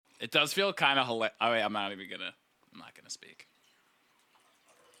It does feel kind of hilarious. Oh, wait, I'm not gonna speak.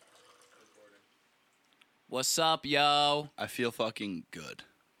 What's up, yo? I feel fucking good.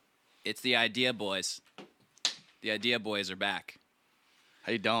 It's the Idea Boys. The Idea Boys are back.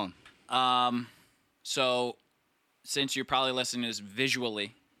 How you doing? So, since you're probably listening to this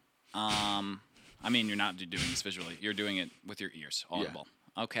visually, I mean, you're not doing this visually. You're doing it with your ears, audible.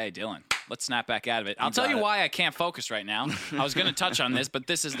 Yeah. Okay, Dylan, let's snap back out of it. I'll tell you why I can't focus right now. I was going to touch on this, but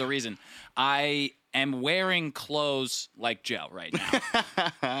this is the reason. I am wearing clothes like Joe right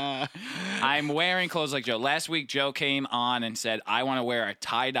now. I'm wearing clothes like Joe. Last week, Joe came on and said, I want to wear a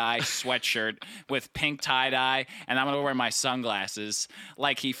tie-dye sweatshirt with pink tie-dye, and I'm going to wear my sunglasses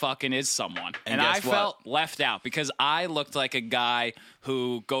like he fucking is someone. And I felt left out because I looked like a guy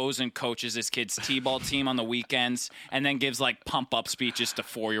who goes and coaches his kid's t-ball team on the weekends and then gives like pump-up speeches to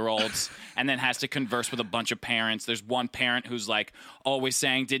 4-year-olds and then has to converse with a bunch of parents. There's one parent who's like always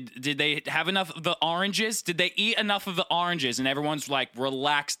saying, did they have enough of the oranges? Did they eat enough of the oranges? And everyone's like,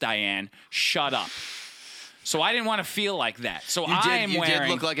 relax, Diane. Shut up. So I didn't want to feel like that. So you did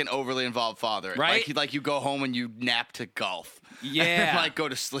look like an overly involved father. Right? Like you go home and you nap to golf. Yeah. Like go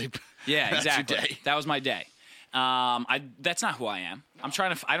to sleep. Yeah, exactly. That's your day. That was my day. That's not who I am.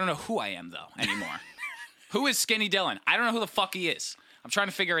 I don't know who I am, though, anymore. Who is Skinny Dylan? I don't know who the fuck he is. I'm trying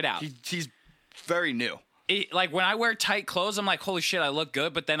to figure it out. He's very new. Like, when I wear tight clothes, I'm like, holy shit, I look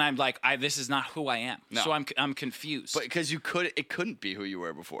good. But then I'm like, this is not who I am. No. So I'm confused. But because it couldn't be who you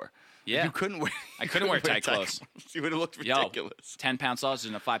were before. Yeah. You couldn't wear. I couldn't wear tight clothes. You would have looked ridiculous. Yo, 10-pound sausage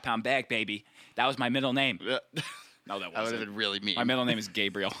in a 5-pound bag, baby. That was my middle name. Yeah. No, that wasn't. That would have been really mean. My middle name is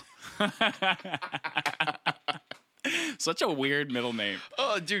Gabriel. Such a weird middle name.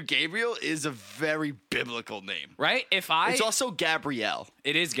 Oh, dude, Gabriel is a very biblical name. Right? It's also Gabrielle.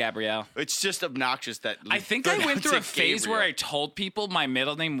 It is Gabrielle. It's just obnoxious that... I think I went through a phase where I told people my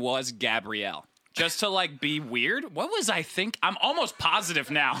middle name was Gabrielle. Just to, like, be weird? What was I think? I'm almost positive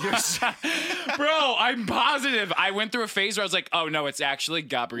now. Bro, I'm positive. I went through a phase where I was like, oh, no, it's actually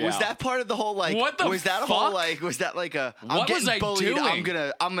Gabrielle. Was that part of the whole, like... What the was that fuck? A whole, like... Was that, like, a... What was I bullied,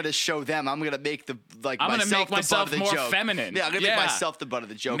 doing? I'm gonna show them. I'm gonna make the... Like, I'm gonna make myself the butt of the more joke. feminine. Yeah, I'm gonna make myself the butt of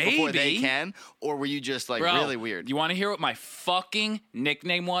the joke before they can. Or were you just, like, Bro, really weird? You want to hear what my fucking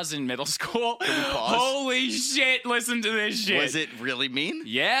nickname was in middle school? Can we pause? Holy shit, listen to this shit. Was it really mean?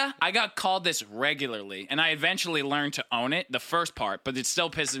 Yeah, I got called this regularly, and I eventually learned to own it, the first part, but it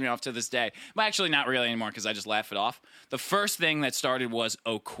still pisses me off to this day. But actually not really anymore because I just laugh it off. The first thing that started was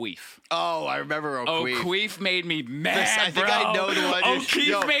O'Queef. Oh, I remember O'Queef. O'Queef made me mad, I think bro. I know the one.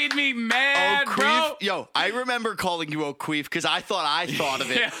 O'Queef made me mad, bro. Yo, I remember calling you O'Queef because I thought of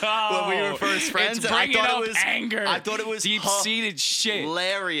it when we were first friends. It's and I bringing thought up it was anger. I thought it was deep-seated shit.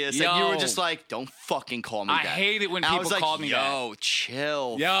 Hilarious. Yo. And you were just like, don't fucking call me that. I hate it when and people I was like, call me that. Yo,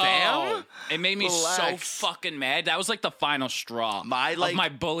 chill, Yo, fam. it made me so Relax. fucking mad. That was like the final straw of my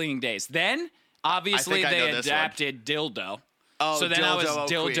bullying days. Then, obviously, they adapted dildo. Oh, so then I was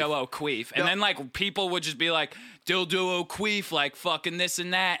O'Queef. Dildo O'Queef. And then, like, people would just be like, Dildo O'Queef, like, fucking this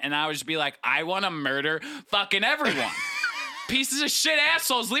and that. And I would just be like, I want to murder fucking everyone. Pieces of shit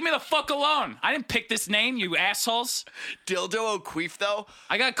assholes. Leave me the fuck alone. I didn't pick this name, you assholes. Dildo O'Queef, though.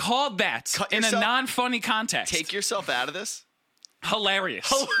 I got called that in a non-funny context. Take yourself out of this.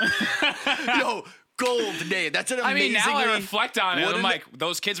 Hilarious. Yo, gold name. That's an amazing. I mean, now I reflect on it. I'm like,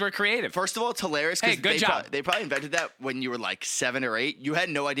 those kids were creative. First of all, it's hilarious because good job. They probably invented that when you were like 7 or 8. You had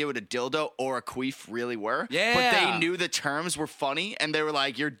no idea what a dildo or a queef really were. Yeah. But they knew the terms were funny, and they were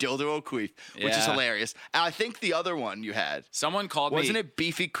like, "You're dildo or queef," which is hilarious. And I think the other one you had, someone called wasn't it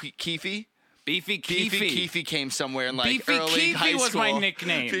Beefy Keefy? Beefy Keefy. Beefy Keefy came somewhere in like Beefy early high Keefy school. was my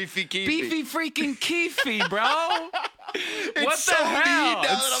nickname. Beefy Keefy. Beefy freaking Keefy, bro. What so the hell? mean now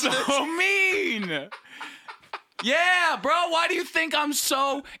It's that so mean. Yeah, bro. Why do you think I'm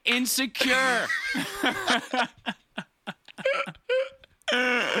so insecure?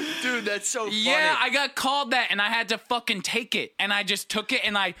 Dude, that's so funny. Yeah, I got called that, and I had to fucking take it, and I just took it,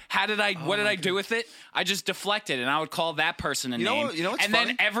 and what did I do with it? I just deflected, and I would call that person a name. You know what's and funny?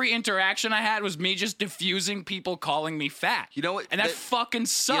 then every interaction I had was me just diffusing people calling me fat. You know what? And that fucking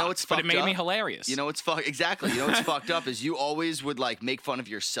sucked. You know what's but it fucked made me up? hilarious. You know what's exactly. You know what's fucked up is you always would like make fun of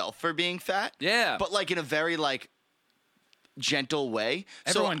yourself for being fat. Yeah. But like in a very like gentle way.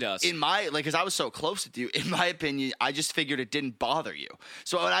 Everyone does. In my because I was so close with you, in my opinion, I just figured it didn't bother you.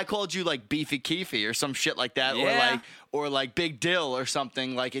 So when I called you like Beefy Keefy or some shit like that, or like Big Dill or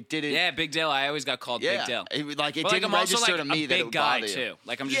something, like it didn't. Yeah, Big Dill. I always got called Big Dill. It but didn't I'm also register like to me a that it big would guy bother you. too.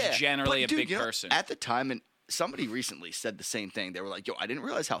 Like I'm just generally But, dude, a big person. At the time, and somebody recently said the same thing. They were like, "Yo, I didn't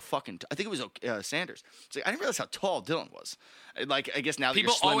realize how fucking." I think it was Sanders. It's like I didn't realize how tall Dylan was. Like, I guess now that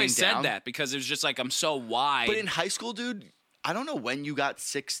People you're slimming always down, said that because it was just like I'm so wide. But in high school, dude, I don't know when you got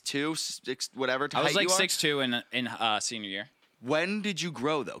 6'2", 6 whatever. I was height like you are. 6'2" in senior year. When did you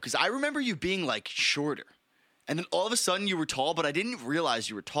grow though? Because I remember you being like shorter, and then all of a sudden you were tall, but I didn't realize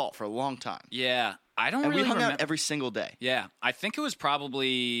you were tall for a long time. Yeah, I don't And really we hung remember. out every single day. Yeah, I think it was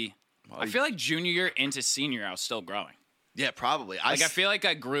probably. I feel like junior year into senior, I was still growing. Yeah, probably. I feel like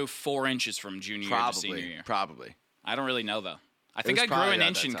I grew 4 inches from junior year to senior year. Probably. I don't really know though. I think was I grew probably an about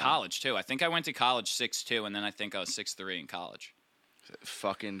inch that in time. college too. I think I went to college 6'2", and then I think I was 6'3" in college.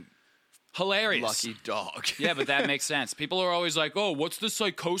 Fucking Hilarious. lucky dog. Yeah, but that makes sense. People are always like, "Oh, what's the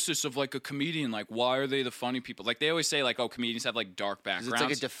psychosis of like a comedian? Like, why are they the funny people?" Like they always say, like, "Oh, comedians have like dark 'Cause backgrounds." it's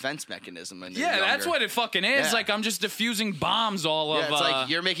like a defense mechanism. When you're yeah, that's younger. what it fucking is. Yeah. Like I'm just diffusing bombs all Yeah, of. it's like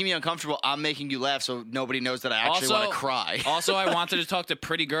you're making me uncomfortable. I'm making you laugh, so nobody knows that I actually want to cry. Also, I wanted to talk to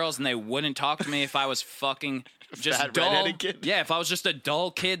pretty girls, and they wouldn't talk to me if I was fucking just Fat, dull. redheaded kid? Yeah, if I was just a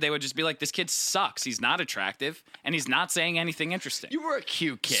dull kid, they would just be like, "This kid sucks. He's not attractive, and he's not saying anything interesting." You were a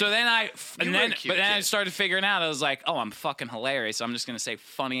cute kid. So then You were a cute I kid. started figuring out. I was like, "Oh, I'm fucking hilarious. So I'm just gonna say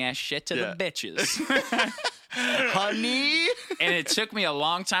funny ass shit to Yeah. the bitches." honey, And it took me a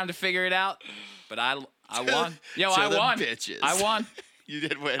long time to figure it out, but I won. Yo, to I the won. bitches. I won. you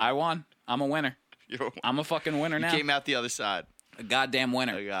did win. I won. I'm a winner. You I'm a fucking winner now. came out the other side. A goddamn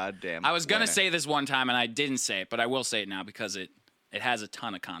winner. A goddamn. I was gonna winner. say this one time and I didn't say it, but I will say it now because it has a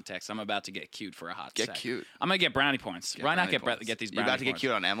ton of context. I'm about to get cute for a hot Get sec. cute. I'm gonna get brownie points. Why not get these You brownie about to get points?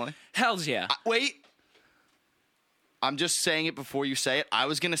 cute on Emily? Hells yeah. Wait. I'm just saying it before you say it. I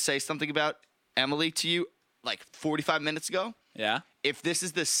was gonna say something about Emily to you like 45 minutes ago. Yeah. If this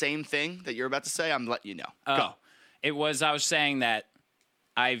is the same thing that you're about to say, I'm letting you know. Oh. Go. I was saying that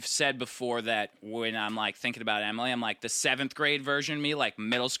I've said before that when I'm like thinking about Emily, I'm like the 7th grade version of me, like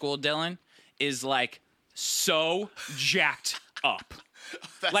middle school Dylan, is like so jacked up.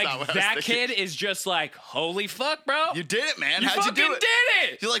 That's Like not what I was that thinking. kid is just like, holy fuck, bro. You did it, man. You How'd you fucking do it?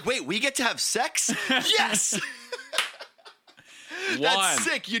 did it. You're like, wait, we get to have sex? Yes. One. That's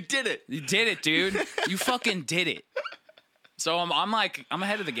sick. You did it. You did it, dude. You fucking did it. So I'm like, I'm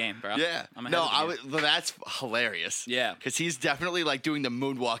ahead of the game, bro. Yeah. I'm ahead No, of the game. well, that's hilarious. Yeah. Because he's definitely like doing the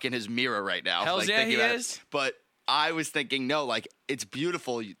moonwalk in his mirror right now. Hells like, yeah, thinking he about it. is. But I was thinking, no, like it's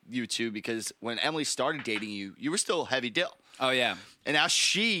beautiful, you two, because when Emily started dating you, you were still heavy dill. Oh yeah. And now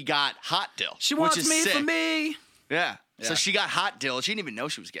she got hot dill. She which wants is me sick. for me. Yeah. Yeah. So she got hot dill. She didn't even know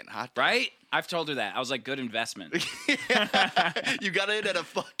she was getting hot dill. Right? I've told her that. I was like, good investment. You got it at a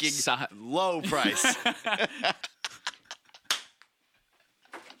fucking So- low price.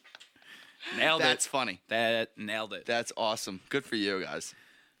 Nailed That's it. funny. That nailed it. That's awesome. Good for you guys.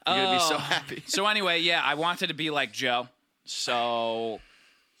 You're going to be so Oh. happy. So anyway, yeah, I wanted to be like Joe. So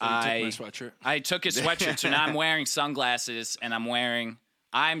You took my I sweatshirt. I took his sweatshirt. So now I'm wearing sunglasses and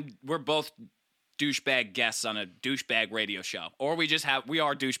we're both douchebag guests on a douchebag radio show. Or we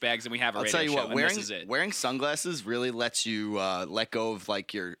are douchebags and we have a I'll radio tell you show. what, and this is it. wearing sunglasses really lets you let go of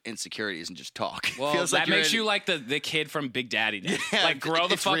like your insecurities and just talk. Well, Feels that like you're makes in- you like the kid from Big Daddy. Day. Yeah, like grow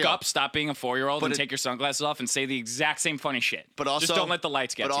the it's fuck real. up, stop being a 4-year-old, and But it- take your sunglasses off and say the exact same funny shit. But also, just don't let the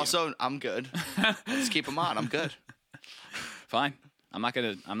lights get But to also, I'm good. Just keep them on. I'm good. you. Fine. I'm not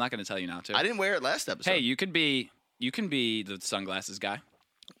gonna tell you not to. I didn't wear it last episode. Hey, you can be the sunglasses guy.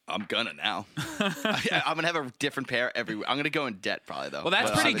 I'm gonna now. I'm gonna have a different pair every week. I'm gonna go in debt probably though. Well, that's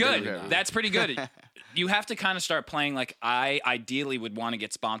But I'll pretty have a different good. pair. That's pretty good. You have to kind of start playing like I ideally would want to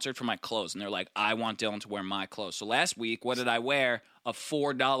get sponsored for my clothes, and they're like, I want Dylan to wear my clothes. So last week, what did I wear? A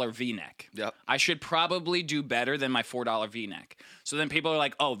 $4 V-neck. Yep. I should probably do better than my $4 V-neck. So then people are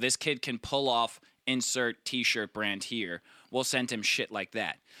like, oh, this kid can pull off insert T-shirt brand here. We'll send him shit like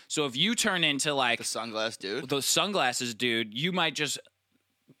that. So if you turn into like The sunglass dude. those sunglasses, dude, you might just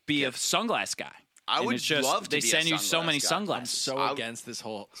be a sunglass guy. I And would it's just, love to They be a send you so many sunglass guy. I'm sunglasses. so I'll- against this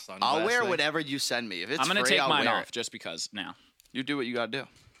whole sunglass I'll wear thing. whatever you send me. If it's I'm gonna free, take I'll mine wear off it. just because now You do what you gotta do.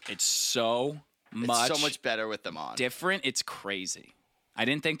 it's so much, It's so much better with them on. different. It's crazy. I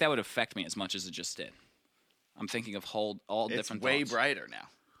didn't think that would affect me as much as it just did. I'm thinking of all It's different way thoughts. brighter now.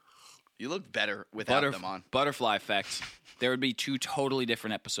 You look better without them on. Butterfly effect. There would be 2 totally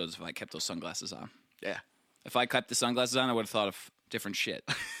different episodes if I kept those sunglasses on. Yeah. If I kept the sunglasses on, I would have thought of different shit.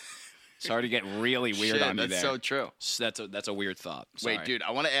 Sorry to get really weird Shit, on you that's there. so true. That's a weird thought. Sorry. Wait, dude, I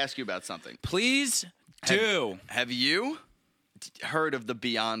want to ask you about something. Please do. Have you heard of the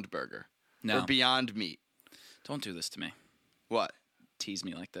Beyond Burger? No. Or Beyond Meat? Don't do this to me. What? Tease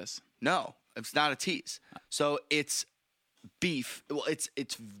me like this. No, it's not a tease. So it's beef. Well, it's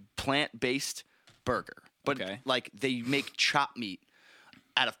plant-based burger. but Okay. like they make chopped meat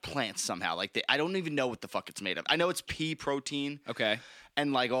out of plants somehow. Like I don't even know what the fuck it's made of. I know it's pea protein Okay.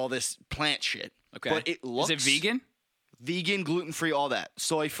 and like all this plant shit. Okay. But it looks Is it vegan? vegan, gluten free, all that,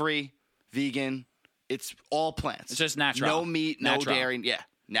 soy free, vegan. It's all plants. It's just natural. No meat, no Natural. dairy. Yeah,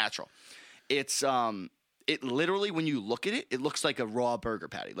 natural. It's it literally, when you look at it, it looks like a raw burger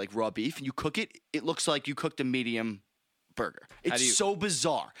patty, like raw beef. And you cook it, it looks like you cooked a medium burger. It's so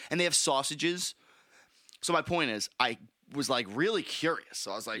bizarre. And they have sausages. So my point is, I was like really curious.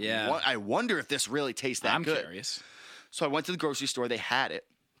 So I was like, Yeah. I wonder if this really tastes that I'm good. curious. So I went to the grocery store. They had it.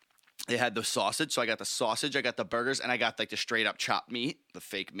 They had the sausage. So I got the sausage, I got the burgers, and I got like the straight up chopped meat, the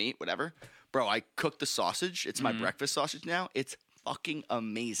fake meat, whatever. Bro, I cooked the sausage. It's my breakfast sausage now. It's fucking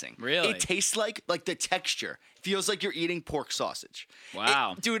amazing. Really? It tastes like the texture feels like you're eating pork sausage.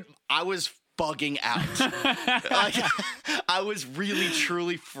 Wow. Dude, I was bugging out. Like, I was really,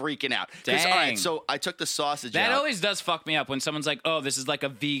 truly freaking out. 'Cause, all Dang. right, so I took the sausage That out. always does fuck me up when someone's like, "Oh, this is like a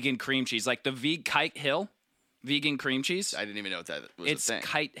vegan cream cheese, like the Kite Hill vegan cream cheese." I didn't even know what that was It's a thing.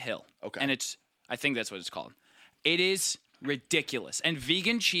 Kite Hill. Okay. And I think that's what it's called. It is ridiculous. And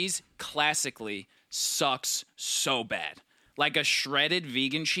vegan cheese classically sucks so bad. Like a shredded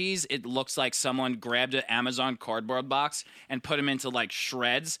vegan cheese, it looks like someone grabbed an Amazon cardboard box and put them into like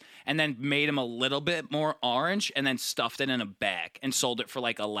shreds and then made them a little bit more orange and then stuffed it in a bag and sold it for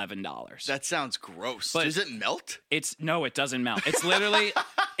like $11. That sounds gross. But- Does it melt? No, it doesn't melt. It's literally,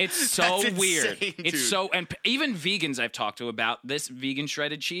 it's so That's weird. insane, It's dude. so, and even vegans I've talked to about this vegan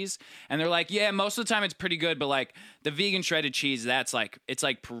shredded cheese, and they're like, yeah, most of the time it's pretty good, but like the vegan shredded cheese, it's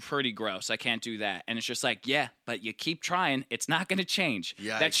like pretty gross. I can't do that. And it's just like, yeah, but you keep trying, it's not going to change.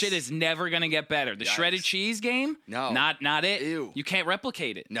 That Yikes. shit is never going to get better. The shredded Yikes. cheese game, No. not it. Ew. You can't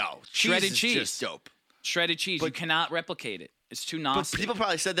replicate it. No. Shredded is cheese. just dope. Shredded cheese, you cannot replicate it. It's too But nasty. people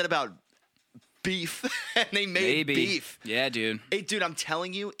probably said that about beef, and they made Maybe. beef. Yeah, dude. Hey, dude, I'm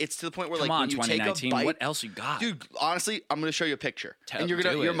telling you, it's to the point where Come like on, when you take a 2019. bite, What else you got? dude. Honestly, I'm gonna show you a picture, and you're do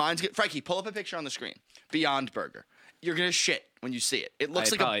gonna your it. mind's get Frankie. Pull up a picture on the screen. Beyond Burger. You're gonna shit when you see it. It looks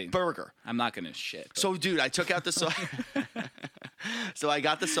I like probably- a burger. I'm not going to shit. but- So, dude, I took out the sausage. So I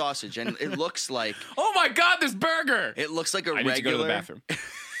got the sausage, and it looks like Oh my God, this burger! a I need to go to regular. the bathroom.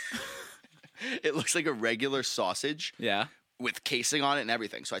 It looks like a regular sausage Yeah. with casing on it and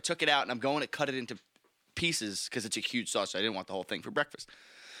everything. So I took it out, and I'm going to cut it into pieces because it's a huge sausage. I didn't want the whole thing for breakfast.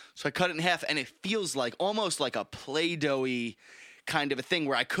 So I cut it in half, and it feels like almost like a Play-Doh-y kind of a thing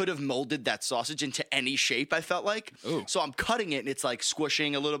where I could have molded that sausage into any shape, I felt like. Ooh. So I'm cutting it, and it's like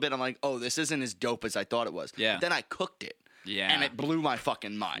squishing a little bit. I'm like, oh, this isn't as dope as I thought it was. Yeah. But then I cooked it. Yeah. And it blew my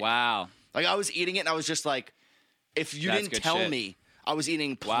fucking mind. Wow. Like, I was eating it, and I was just like, if you That's didn't good tell shit. me I was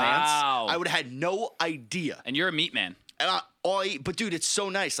eating plants, Wow. I would have had no idea. And you're a meat man. And all I eat, but dude, it's so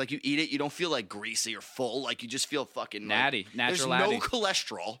nice. Like, you eat it, you don't feel like greasy or full. Like, you just feel fucking Natty. Like, Natural there's natty. no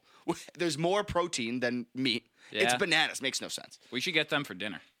cholesterol. There's more protein than meat. It's Yeah. bananas. Makes no sense. We should get them for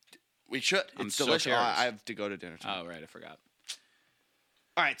dinner. We should. I'm It's so delicious. curious. I have to go to dinner tonight. Oh, right. I forgot.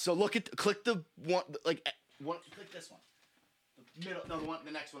 All right, so click the one, like, click this one. The middle, no,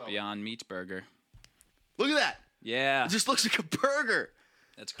 the next one over. Beyond Meat Burger. Look at that. Yeah. It just looks like a burger.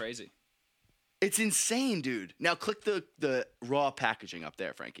 That's crazy. It's insane, dude. Now click the raw packaging up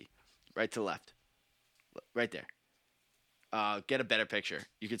there, Frankie. Right to the left. Right there. Get a better picture.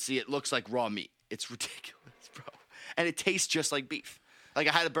 You can see it looks like raw meat. It's ridiculous, bro. And it tastes just like beef. Like,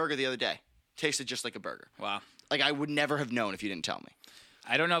 I had a burger the other day. Tasted just like a burger. Wow. Like, I would never have known if you didn't tell me.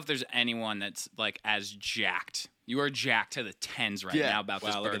 I don't know if there's anyone that's like as jacked. You are jacked to the tens right Yeah. now about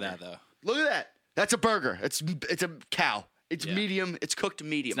this Wow, burger. look at that though. Look at that. That's a burger. It's a cow. It's Yeah. medium. It's cooked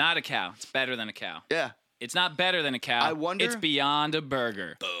medium. It's not a cow. It's better than a cow. Yeah. It's not better than a cow. I wonder- It's beyond a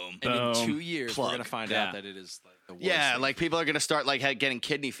burger. Boom. And in Boom. 2 years, Plug. we're gonna find Yeah. out that it is like the worst. Yeah, thing. like people are gonna start like getting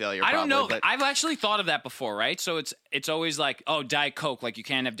kidney failure. I don't know. But I've actually thought of that before, right? So it's always like, oh, Diet Coke. Like you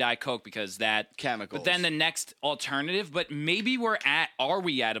can't have Diet Coke because that Chemicals. But then the next alternative. But maybe are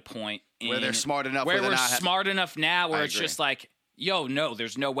we at a point Where they're smart enough where where they're we're not smart enough now where I it's agree. just like, yo, no,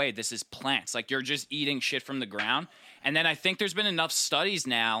 there's no way this is plants. Like you're just eating shit from the ground. And then I think there's been enough studies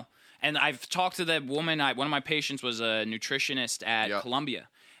now. And I've talked to the woman. One of my patients was a nutritionist at Yep. Columbia.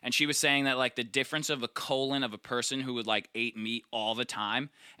 And she was saying that like the difference of a colon of a person who would like ate meat all the time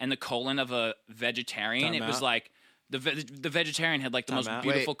and the colon of a vegetarian, Time it was out. like the vegetarian had like the Time most out.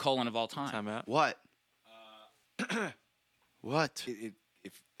 beautiful colon of all time. time out. what? What?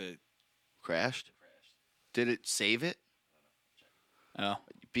 If the Crashed? Did it save it? Oh,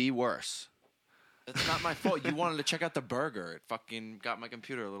 Be worse. that's not my fault. You wanted to check out the burger. It fucking got my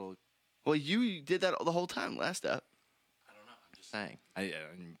computer a little. Well, you did that the whole time last up. just saying. I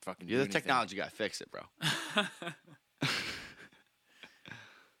didn't fucking. You're do the anything. technology guy. Fix it, bro.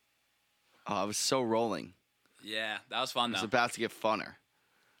 Oh, I was so rolling. Yeah, that was fun It was though. about to get funner.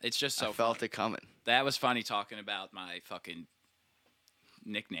 It's just I so felt fun. it coming. That was funny talking about my fucking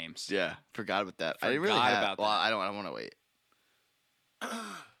nicknames. Yeah, forgot about that. I didn't really Forgot have. about Well, that. I don't. I want to wait.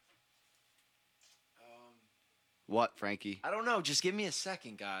 What, Frankie? I don't know. Just give me a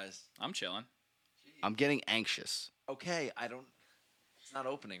second, guys. I'm chilling. I'm getting anxious. Okay, I don't. It's not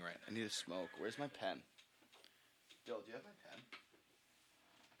opening right I need to smoke. Where's my pen? Bill, do you have my pen?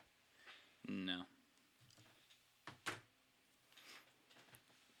 No.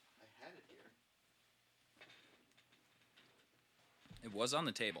 I had it here. It was on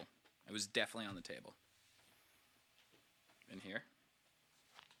the table. It was definitely on the table. In here?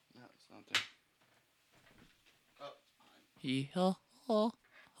 No, it's not there. Oh, Hee-haw, ho,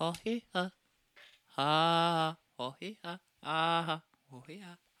 ho, hee-haw. Ah, ho, hee-haw. Ah, ho,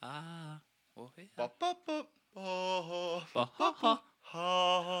 hee-haw. Ah, ho, hee-haw. Bop, bop, bop. Oh, Ba-ha-ha.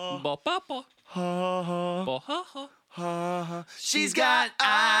 ha, Ba-ba-ba. ha, Ba-ha-ha. ha. She's got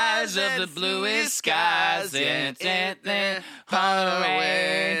eyes of the bluest skies and far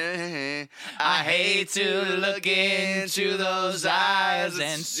away. I hate to look into those eyes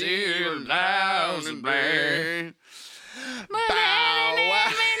and see a thousand burn. Bow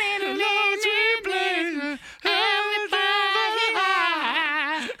wow.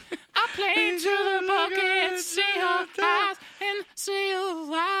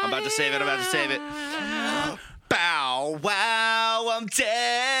 I'm about to save it. I'm about to save it. Bow wow, I'm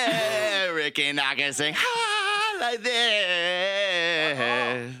Derek, and I can sing high like this.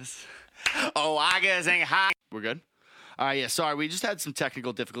 Oh, I can sing high. We're good? All right, yeah, sorry. We just had some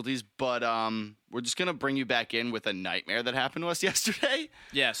technical difficulties, but we're just going to bring you back in with a nightmare that happened to us yesterday.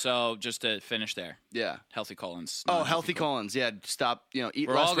 Yeah, so just to finish there, Yeah. healthy colons. Oh, healthy colons. Yeah, stop, eat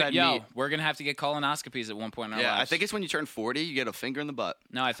We're less all red yo, meat. we're gonna have to get colonoscopies at one point in our Yeah, I lives. think it's when you turn 40, you get a finger in the butt.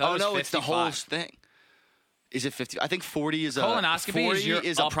 No, I thought it was no, it's the whole 55. thing. Is it 50? I think 40 is a Colonoscopy 40 is your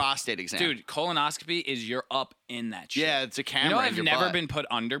a up- prostate exam. Dude, colonoscopy is you're up in that shit. Yeah, it's a camera. You know, in I've your never butt. been put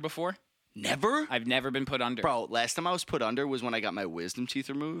under before. Never? I've never been put under. Bro, last time I was put under was when I got my wisdom teeth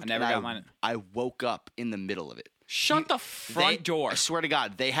removed. I never and got mine. I woke up in the middle of it. Shut the front door. I swear to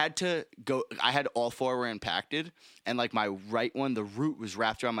God, they had to go. I had all four were impacted, and like my right one, the root was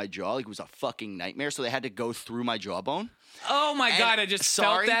wrapped around my jaw. Like it was a fucking nightmare. So they had to go through my jawbone. Oh my And god, I just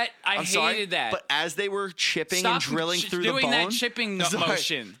sorry, felt that. I I'm hated sorry, that. But as they were chipping Stop and drilling through the doing bone, that chipping Sorry.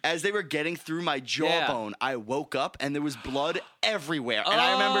 motion. As they were getting through my jawbone, I woke up and there was blood everywhere. And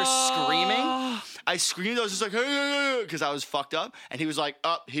I remember screaming. I screamed. I was just like, hey, because I was fucked up. And he was like,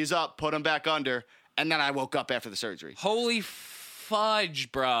 up, he's up, put him back under. And then I woke up after the surgery. Holy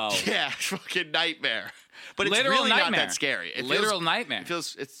fudge, bro. Yeah, fucking nightmare. But it's Literal really not nightmare. that scary. It Literal feels, nightmare.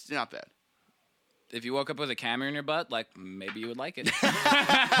 It's not bad. If you woke up with a camera in your butt, like maybe you would like it.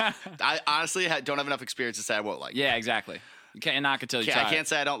 I honestly don't have enough experience to say I won't like it. Yeah, exactly. You can't knock it till you I try. can't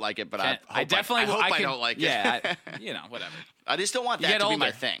say I don't like it, but Can't- I definitely. I hope I could- don't like it. Yeah, whatever. I just don't want You that get to older. be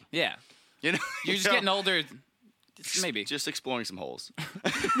my thing. Yeah, You know, you're just You know? getting older. Maybe. Just exploring some holes.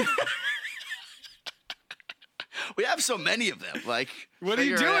 We have so many of them. Like, What do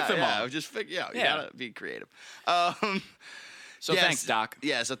you figure do it with out. them yeah, all? Just figure. Yeah, you Yeah. gotta be creative. So yes, thanks, Doc.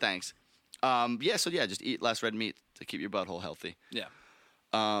 Yeah, so thanks. Just eat less red meat to keep your butthole healthy. Yeah.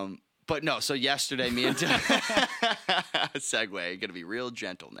 But no, so yesterday, me and segue, gonna be real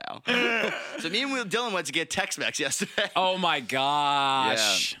gentle now. So me and Dylan went to get Tex-Mex yesterday. Oh my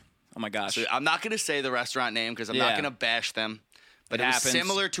gosh. Yeah. Oh my gosh. So I'm not gonna say the restaurant name because I'm Yeah. not gonna bash them. But It it was happens.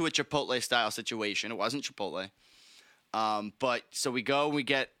 similar to a Chipotle style situation. It wasn't Chipotle. But so we go, we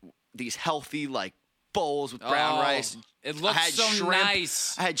get these healthy like bowls with brown Oh, rice. It I looks had so shrimp.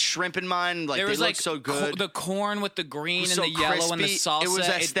 nice. I had shrimp in mine. Like There they was looked like so good. the corn with the green was and so the yellow and the crispy. salsa. It was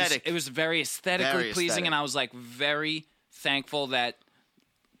aesthetic. It was very aesthetically Very pleasing, aesthetic. and I was like very thankful that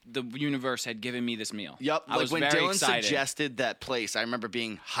the universe had given me this meal. Yep. I Like was when very Dylan excited. suggested that place, I remember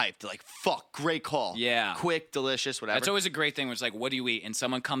being hyped. Like, fuck, great call. Yeah. Quick, delicious, whatever. That's always a great thing. Where it's like, what do you eat? And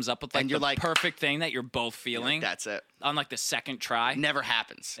someone comes up with like And you're the like- perfect thing that you're both feeling That's it. on like the second try. Never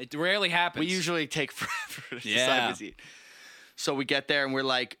happens. It rarely happens. We usually take forever to Yeah. decide what to eat. So we get there and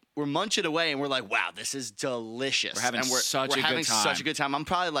we're munching away and we're like, wow, this is delicious. We're having and such a good having time. such a good time. I'm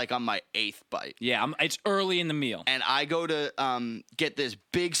probably like on my 8th bite. Yeah, it's early in the meal. And I go to get this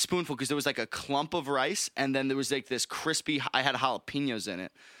big spoonful because there was like a clump of rice and then there was like this crispy, I had jalapenos in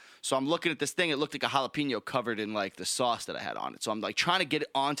it. So I'm looking at this thing. It looked like a jalapeno covered in like the sauce that I had on it. So I'm like trying to get it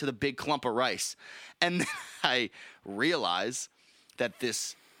onto the big clump of rice. And then I realize that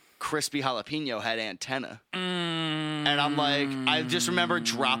this crispy jalapeno had antenna. And I'm like, I just remember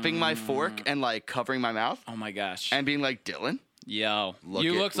dropping my fork and like covering my mouth Oh my gosh. and being like, Dylan, Yo,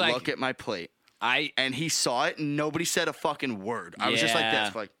 look look at my plate. I And he saw it and nobody said a fucking word. I was just like Yeah.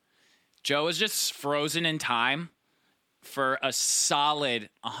 this, like, Joe was just frozen in time for a solid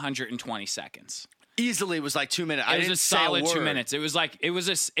 120 seconds. easily was like 2 minutes. I It was didn't a say solid a 2 word. minutes. It was like it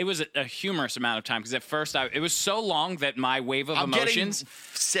was a humorous amount of time because at first it was so long that my wave of I'm emotions, getting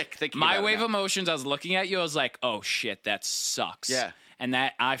sick thinking my about wave it now. of emotions. I was looking at you. I was like, oh shit, that sucks. Yeah. And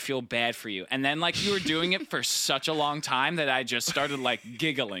that I feel bad for you. And then like you were doing it for such a long time that I just started like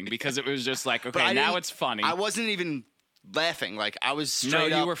giggling because it was just like, But okay, I now didn't- it's funny. I wasn't even laughing. Like I was straight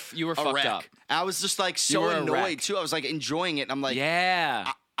you up. were a fucked wreck. up. I was just like You so were a annoyed wreck. too. I was like enjoying it. And I'm like, Yeah.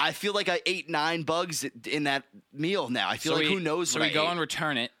 I feel like I ate 9 bugs in that meal now. I feel like who knows So what we I go ate. and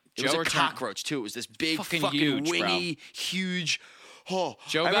return it. It was a returned- cockroach too. It was this big, Fucking fucking huge, bro. wingy, huge. Oh,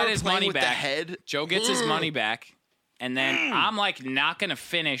 Joe I got remember his playing money with back. The head. Joe gets his money back, and then I'm like not gonna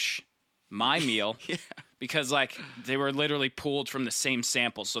finish my meal because like they were literally pulled from the same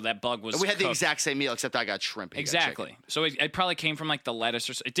sample, so that bug was. We had the cooked. exact same meal, except I got shrimp. And he got Exactly. chicken. So it probably came from like the lettuce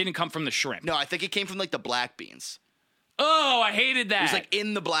or it didn't come from the shrimp. No, I think it came from like the black beans. Oh, I hated that. It was like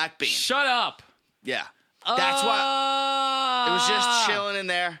in the black bean. Shut up. Yeah, that's why it was just chilling. chilling in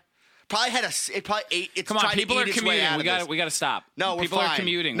there. Probably had it probably ate. It's Come on, trying people to are eat its way commuting. out We of got this. we got to stop. No, we're people fine. are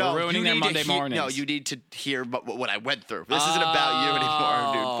commuting. No, we're ruining you their need to Monday mornings. No, you need to hear what I went through. This isn't about you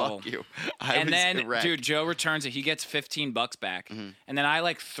anymore, dude. Fuck you. I And was then, erect. dude, Joe returns it. He gets $15 back, and then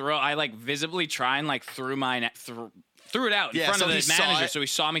I visibly try and like threw it out in Yeah, front so of he the saw manager, it. so he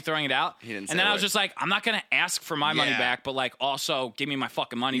saw me throwing it out. He didn't say and then a I was word. just like, I'm not gonna ask for my money Yeah. back, but like also give me my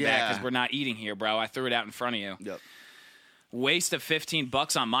fucking money back Yeah. because we're not eating here, bro. I threw it out in front of you. Yep. Waste of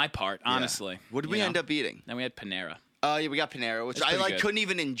 $15 on my part, honestly. What did we end up eating? Then we had Panera. Oh, yeah, we got Panera, which It's I pretty like good. couldn't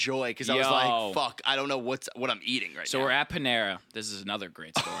even enjoy because I was Yo. like, fuck, I don't know what I'm eating right So now. we're at Panera. This is another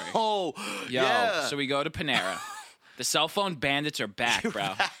great story. Oh, Yo, yeah. so we go to Panera. The cell phone bandits are back,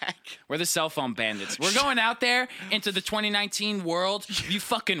 bro. We're the cell phone bandits. We're going out there into the 2019 world, you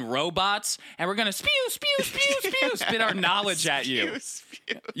fucking robots, and we're gonna spew, spit our knowledge at you.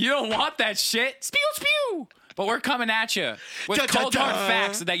 You don't want that shit. Spew. But we're coming at you with Dun, dun, cold hard dun.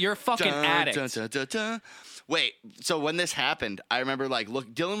 facts that you're a fucking Dun, addict. dun, dun, dun, dun. Wait, so when this happened, I remember like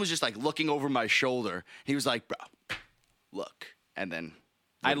Dylan was just like looking over my shoulder. He was like, bro, look. And then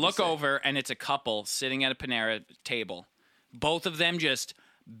I what did he look say? over and it's a couple sitting at a Panera table. Both of them just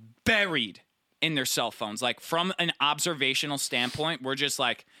buried in their cell phones. Like from an observational standpoint, we're just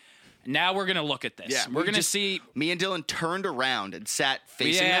like, now we're gonna look at this. Yeah, we're we gonna just- see. Me and Dylan turned around and sat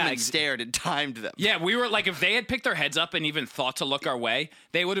facing Yeah, them and ex- stared and timed them. Yeah, we were like, if they had picked their heads up and even thought to look our way,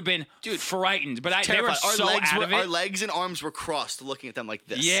 they would have been frightened. But they were Terrified. so out of it. Our legs and arms were crossed, looking at them like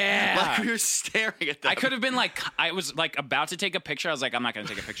this. Yeah. like we were staring at them. I could have been like, I was like about to take a picture. I was like, I'm not going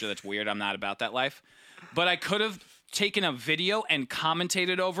to take a picture. That's weird. I'm not about that life. But I could have taken a video and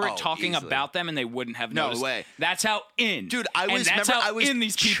commentated over it, Oh, talking easily. about them, and they wouldn't have No noticed. way. That's how in. Dude, I and was that's remember how I was in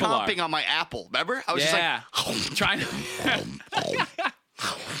these people chomping are. on my apple. Remember? I was Yeah. just like trying to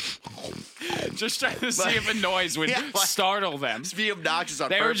just trying to see if a noise would Yeah, like- startle them. just be obnoxious on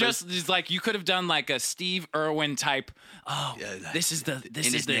They were purpose. just like you could have done like a Steve Irwin type. Oh, Yeah, this is the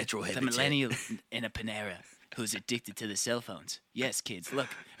his natural the habitat. millennial in a Panera who's addicted to the cell phones. Yes, kids, look,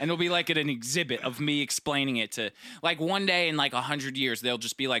 and it'll be like at an exhibit of me explaining it to like one day in like 100 years they'll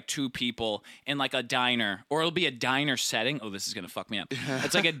just be like two people in like a diner, or it'll be a diner setting. Oh, this is gonna fuck me up.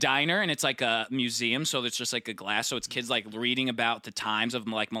 It's like a diner and it's like a museum, so it's just like a glass, so it's kids like reading about the times of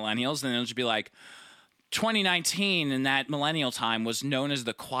like millennials, and then it'll just be like 2019 in that millennial time was known as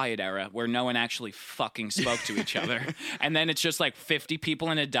the quiet era, where no one actually fucking spoke to each other. And then it's just like 50 people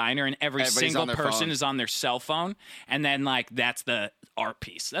in a diner and every Everybody's single on their person phone. is on their cell phone. And then like that's the art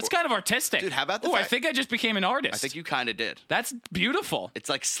piece. That's kind of artistic. Dude, how about the Oh, I fact- think I just became an artist. I think you kind of did. That's beautiful. It's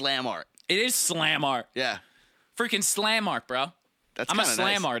like slam art. It is slam art. Yeah, Freaking slam art, bro. that's I'm a kinda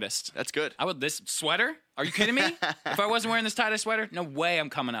slam nice. artist. That's good. I would this sweater? Are you kidding me? If I wasn't wearing this tie-dye sweater, no way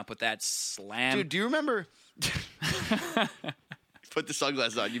I'm coming up with that slam. Dude, do you remember? Put the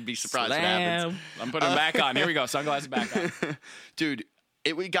sunglasses on. You'd be surprised what happens. Slam. I'm putting them back on. Here we go. Sunglasses back on. Dude,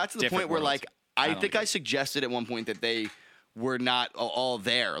 we got to the Different point where worlds. like I I don't think get I it. suggested at one point that they were not all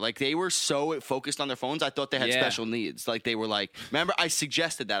there. Like they were so focused on their phones. I thought they had Yeah. special needs. Like they were like, remember I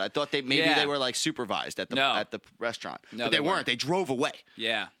suggested that. I thought maybe Yeah. they were like supervised at the No. at the restaurant. No, but they they weren't. weren't. They drove away.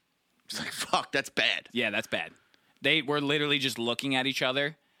 Yeah. It's like fuck, that's bad. Yeah, that's bad. They were literally just looking at each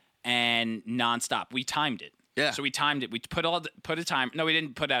other and nonstop. We timed it. Yeah. So we timed it. We put a time. No, we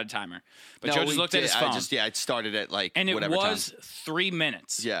didn't put out a timer. But No, Joe we just looked at did. his phone. I started at like and it whatever was time. 3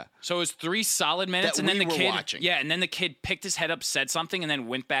 minutes. Yeah. So it was 3 solid minutes, That and then we the were kid, watching. yeah, and then the kid picked his head up, said something, and then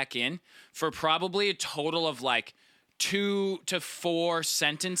went back in for probably a total of like 2 to 4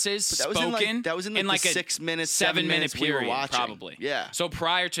 sentences that was spoken. in like the a 6 minutes, 7 minute minutes we were period, watching. probably. Yeah. So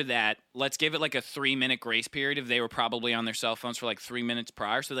prior to that, let's give it like a 3-minute grace period if they were probably on their cell phones for like 3 minutes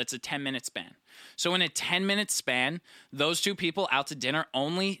prior. So that's a 10-minute span. So in a 10-minute span, those two people out to dinner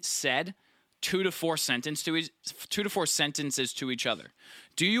only said 2 to 4 sentences to each other.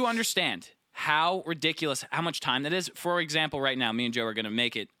 Do you understand how ridiculous, how much time that is? For example, right now, me and Joe are going to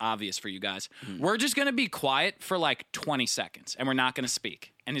make it obvious for you guys. We're just going to be quiet for like 20 seconds, and we're not going to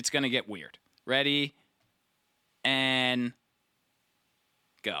speak, and it's going to get weird. Ready? And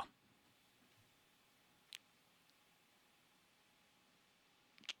go.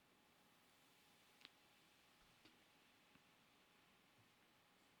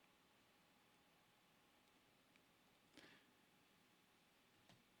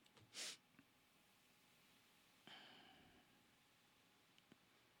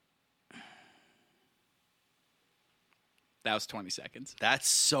 That was 20 seconds. That's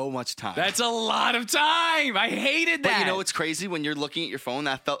so much time. That's a lot of time. I hated that. But you know what's crazy? When you're looking at your phone,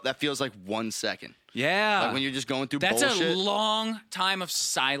 that feels like 1 second. Yeah. Like when you're just going through That's bullshit. a long time of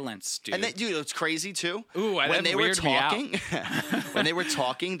silence, dude. And dude, it's crazy too. Ooh, when that they were weirded me out. talking, when they were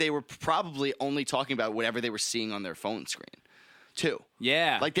talking, they were probably only talking about whatever they were seeing on their phone screen, too.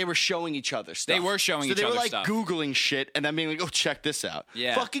 Yeah. Like they were showing each other stuff. They were showing each So they other were like stuff. Googling shit and then being like, "Oh, check this out."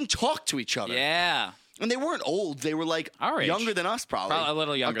 Yeah. Fucking talk to each other. Yeah. And they weren't old. They were like Our age. younger than us, probably. Probably a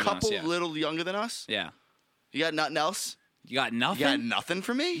little younger A than us, couple yeah. little younger than us. Yeah. You got nothing else? You got nothing? You got nothing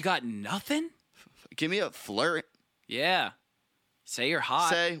for me? You got nothing? Give me a flirt. Yeah. Say you're hot.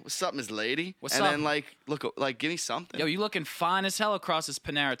 Say, what's up, Miss Lady? What's and up? then look, give me something. Yo, you looking fine as hell across this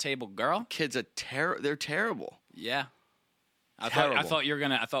Panera table, girl. Kids are they're terrible. Yeah. I Terrible. thought we were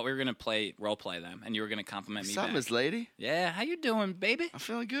gonna role play them, and you were gonna compliment me What's up, back. Miss Lady? Yeah, how you doing, baby? I'm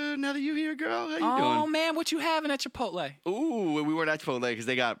feeling good now that you here, girl. How you Oh doing? man, what you having at Chipotle? Ooh, we weren't at Chipotle because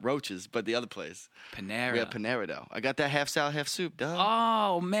they got roaches, but the other place. Panera. We got Panera, though. I got that half salad, half soup, dog.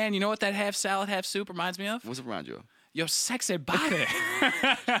 Oh man, you know what that half salad, half soup reminds me of? What's around you? Your sexy body.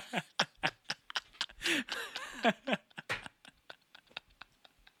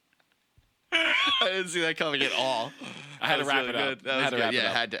 I didn't see that coming at all. I had to wrap it up. Good. That I was had to good. wrap it Yeah,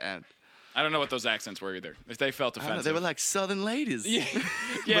 up. it had to end. I don't know what those accents were either. If they felt I don't know, offensive. they were like Southern ladies. yeah,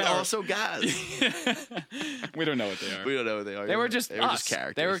 But or- also guys. we don't know what they are. We don't know what they are. They were just us.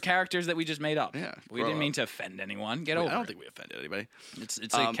 characters. They were characters that we just made up. Yeah, we grow didn't up. mean to offend anyone. Get I over don't it. think we offended anybody. It's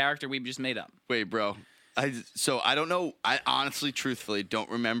a character we just made up. Wait, bro. So I don't know. I honestly, truthfully, don't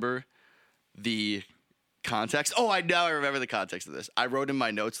remember the context. Oh, I remember the context of this. I wrote in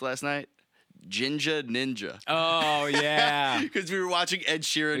my notes last night, Ginger Ninja. Oh yeah. Because we were watching Ed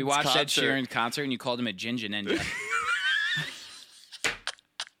Sheeran. We watched Ed Sheeran concert and you called him a ginger ninja.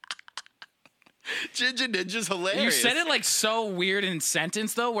 Ginger Ninja's hilarious. You said it like so weird in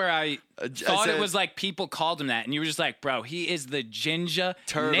sentence though, where I thought said- it was like people called him that, and you were just like, "Bro, he is the ginger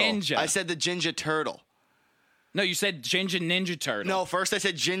Turtle. ninja." I said the Ginger Turtle. no, you said ginger ninja turtle. No, first I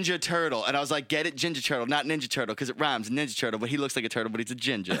said Ginger Turtle, and I was like, get it, Ginger Turtle, not Ninja Turtle, because it rhymes, Ninja Turtle, but he looks like a turtle, but he's a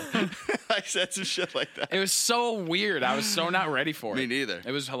ginger. I said some shit like that. it was so weird. I was so not ready for it. Me neither.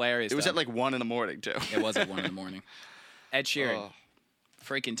 It was hilarious. It was though. at like 1 a.m, too. It was at 1 a.m. Ed Sheeran, Oh,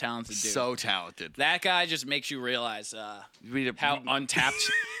 freaking talented dude. so talented. That guy just makes you realize how untapped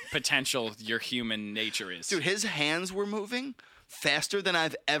potential your human nature is. Dude, his hands were moving faster than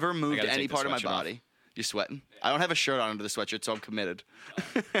I've ever moved gotta any take the part of my sweatshirt off. body. You sweating? I don't have a shirt on under the sweatshirt, so I'm committed.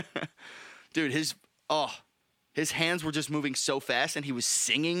 Dude, his hands were just moving so fast, and he was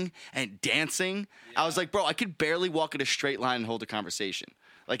singing and dancing. I was like, bro, I could barely walk in a straight line and hold a conversation.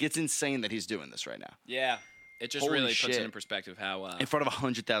 Like, it's insane that he's doing this right now Yeah, it just Holy really puts it shit. in perspective how. in front of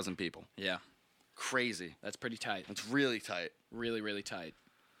 100,000 people. Yeah, Crazy. that's pretty tight. It's really tight. Really, really tight.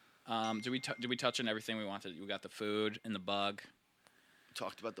 Did we touch on everything we wanted? We got the food and the bug. We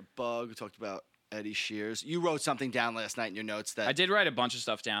talked about the bug. We talked about Eddie Shears. You wrote something down last night in your notes that I did write a bunch of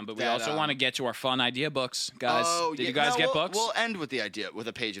stuff down, but we That, also want to get to our fun idea books, guys. Oh, Did yeah. you guys No, get we'll- books? We'll end with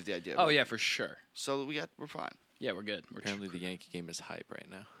a page of the idea. Oh book. yeah, for sure. So we're fine. Yeah, we're good. We're Apparently, the Yankee game is hype right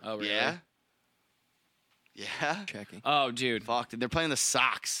now. oh really? Yeah. Yeah. Checking. Oh dude. Fuck, dude, they're playing the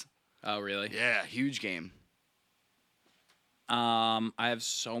Sox. Oh really? Yeah, huge game. I have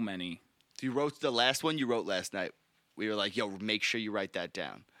so many. You wrote the last one you wrote last night. We were like, yo, make sure you write that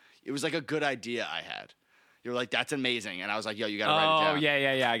down. It was like a good idea I had. You were like, "That's amazing," and I was like, "Yo, you gotta write it Oh, down."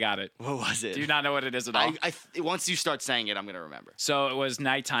 yeah, I got it. What was it? Do you not know what it is at all? Once you start saying it, I'm gonna remember. So it was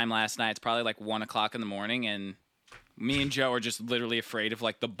nighttime last night. It's probably like 1 o'clock in the morning, and me and Joe are just literally afraid of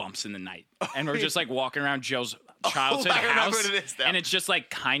like the bumps in the night, and we're just like walking around Joe's childhood I remember house, what it is now. and it's just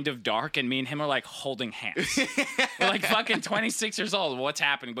like kind of dark, and me and him are like holding hands. We're like fucking 26 years old. What's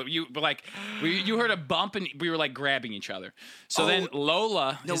happening? But you heard a bump, and we were like grabbing each other. So then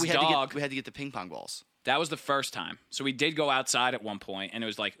Lola, his we dog, had to get the ping pong balls. that was the first time. So we did go outside at one point, and it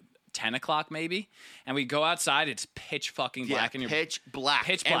was like 10 o'clock maybe, and we go outside. It's pitch fucking black, and pitch black.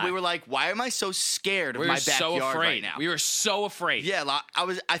 Pitch And black. we were like, "Why am I so scared of we my were so backyard afraid right now?" We were so afraid. Yeah, like, it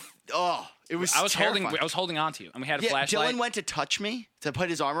was. I was terrifying. holding on to you, and we had a Yeah, flashlight. Dylan went to touch me, to put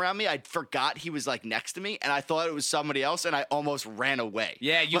his arm around me. I forgot he was like next to me, and I thought it was somebody else, and I almost ran away.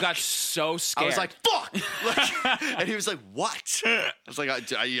 Yeah, you Like, got so scared. I was like, "Fuck!" Like, and he was like, "What?" I was like, I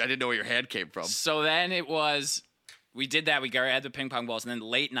didn't know where your hand came from." So then it was, we did that. We had the ping pong balls, and then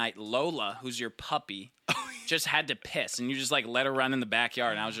late night, Lola, who's your puppy, just had to piss, and you just like let her run in the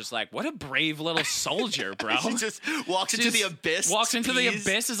backyard. And I was just like, what a brave little soldier, bro. She just walks into the abyss. Walks into the pees.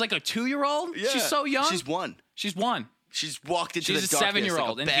 abyss as like a 2-year-old. Yeah. She's so young. She's one. She's one. She's walked into She's the a darkness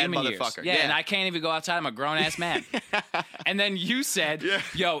 7-year-old like in a bad human years. motherfucker. Yeah, and I can't even go outside. I'm a grown ass man. And then you said, Yeah.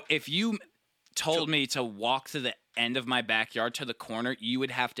 "Yo, if you told me to walk to the end of my backyard to the corner, you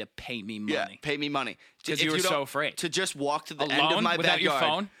would have to pay me money." Yeah, pay me money. 'Cause If you were don't- so afraid. to just walk to the end Alone? of my Without your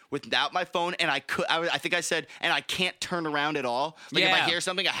backyard phone? without my phone, and I think I said, and I can't turn around at all. Like if Yeah. I hear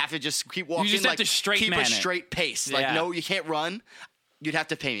something, I have to just keep walking. just have like, to straight keep man a it. straight pace. Like Yeah. no, you can't run. You'd have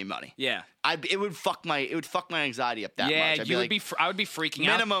to pay me money. Yeah. It would fuck my anxiety up that Yeah, much. I'd you would like, be. I would be freaking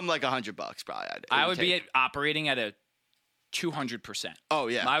out. minimum like $100 probably. I would be operating at a 200%. Oh,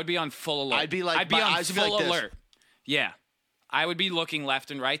 yeah. I would be on full alert. I'd be like- I'd be my on eyes would be full like this. alert. Yeah, I would be looking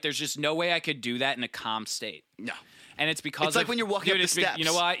left and right. There's just no way I could do that in a calm state. No. And it's because It's like of- when you're walking dude, up the it's You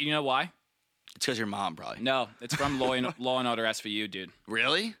know steps. why? You know why? It's because your mom probably. No, it's from Law and Order SVU, dude.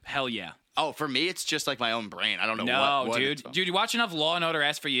 Really? Hell yeah. Oh, for me, it's just like my own brain. I don't know No, what dude. it's from. Dude, you watch enough Law and Order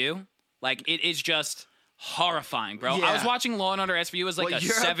SVU? Like, it is just horrifying, bro. I Yeah. was watching Law and Order SVU as like Well, a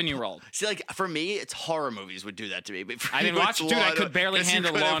you're a- 7-year-old. See, like for me, it's horror movies would do that to me. But for I didn't you, watch it's Dude, Law I and could Order- barely 'cause you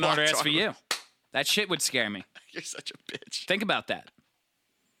handle couldn't Law and Order watch SVU. That shit would scare me. You're such a bitch. Think about that.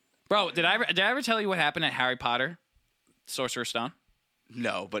 Bro, did I ever tell you what happened at Harry Potter, Sorcerer's Stone?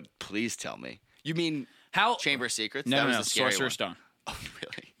 No, but please tell me. You mean How? Chamber of Secrets? No, that no, was no. the scary Sorcerer's one. Stone. Oh,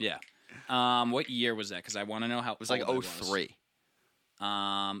 really? Yeah. What year was that? Because I want to know how It was like old I 03.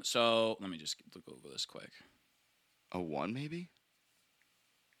 So let me just look over this quick. 01 maybe?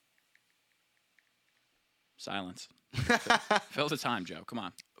 Silence. Fill the time, Joe. Come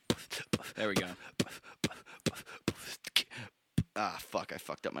on. There we go. Ah, fuck. I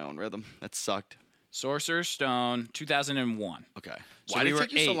fucked up my own rhythm. That sucked. Sorcerer's Stone, 2001. Okay. So Why we did it were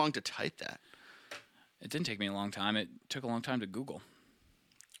take you so 8. long to type that? It didn't take me a long time. It took a long time to Google.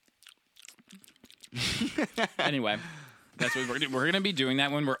 Anyway, that's what we're gonna be doing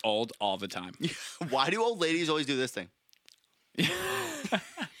that when we're old all the time. Why do old ladies always do this thing?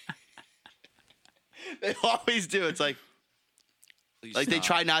 They always do. It's like they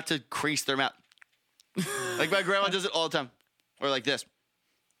try not to crease their mouth. Like my grandma does it all the time. Or like this.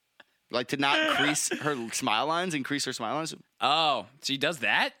 Like to not crease her smile lines, increase her smile lines. Oh, she does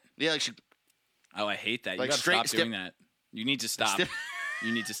that? Yeah, like she Oh, I hate that. You Like gotta straight stop doing that. You need to stop. Stiff-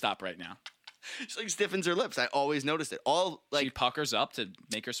 You need to stop right now. like stiffens her lips. I always noticed it. All She like puckers up to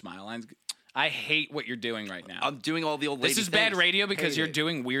make her smile lines. I hate what you're doing right now. I'm doing all the old lady This is bad things. radio because Hate you're it.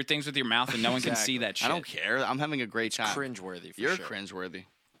 doing weird things with your mouth and no one can see that shit. I don't care. I'm having a great time. Cringeworthy for You're sure. cringeworthy.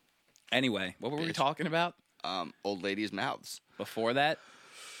 Anyway, what were we Bitch. talking about Old ladies' mouths. before that?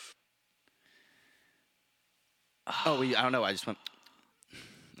 Oh, I don't know. I just went,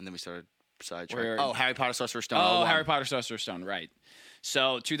 and then we started sidetracked. Where- Oh, Harry Potter, Sorcerer's Stone. Oh, 01. Harry Potter, Sorcerer's Stone, right.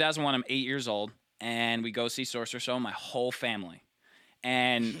 So 2001, I'm 8 years old, and we go see Sorcerer's Stone, my whole family.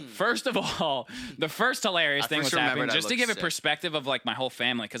 And first of all, the first hilarious I thing first was happening, remembered I just to looked give a sick. perspective of like my whole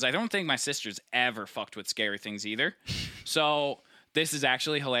family, because I don't think my sister's ever fucked with scary things either. So this is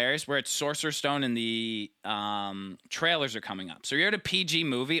actually hilarious. We're at Sorcerer's Stone, and the trailers are coming up. So you're at a PG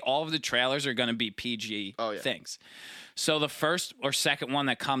movie. All of the trailers are going to be PG Oh, yeah. things. So the first or second one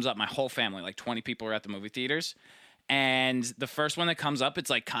that comes up, my whole family, like 20 people are at the movie theaters. And the first one that comes up, it's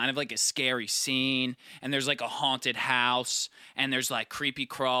like kind of like a scary scene. And there's like a haunted house. And there's like creepy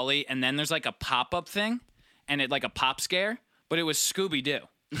crawly. And then there's like a pop-up thing. And it like a pop scare. But it was Scooby-Doo.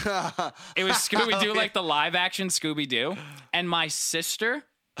 It was Scooby-Doo, like the live action Scooby-Doo. And my sister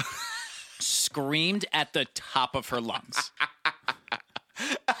screamed at the top of her lungs.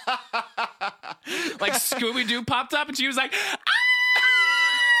 like Scooby Doo popped up, and she was like, ah!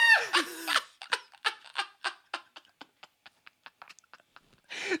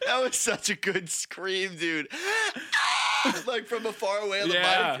 That was such a good scream, dude. Like from afar away on the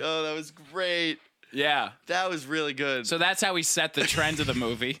Yeah. mic. Oh, that was great. Yeah. That was really good. So that's how we set the trend of the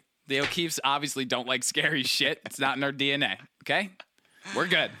movie. The O'Keefes obviously don't like scary shit. It's not in our DNA. Okay? We're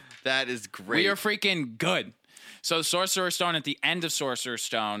good. that is great. We are freaking good. So Sorcerer's Stone, at the end of Sorcerer's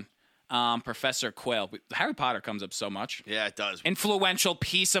Stone, Professor Quill. Harry Potter comes up so much. Yeah, it does. Influential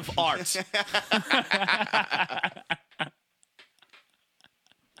piece of art.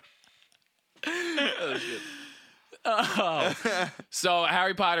 Oh, shit. So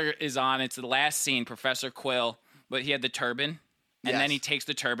Harry Potter is on. It's the last scene, Professor Quill, but he had the turban. And then Yes. he takes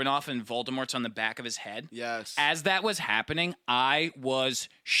the turban off, and Voldemort's on the back of his head. Yes. As that was happening, I was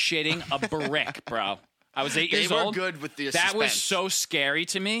shitting a brick, bro. I was 8 They years were old. good with the That was suspense. so scary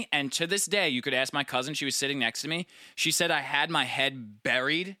to me. And to this day, you could ask my cousin. She was sitting next to me. She said I had my head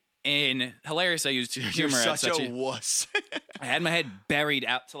buried in hilarious. I used You're humor at such such a wuss. I had my head buried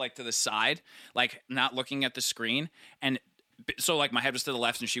out to the side, like not looking at the screen, and so like my head was to the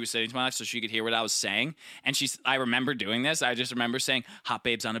left and she was sitting to my left so she could hear what I was saying. And I remember doing this. I just remember saying, "Hot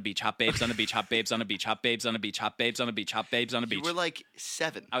babes on a beach, hot babes on a beach, hot babes on a beach, hot babes on a beach, hot babes on a beach, hot babes on a You beach." were like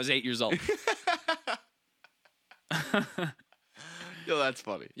 7. I was 8 years old. Yo, that's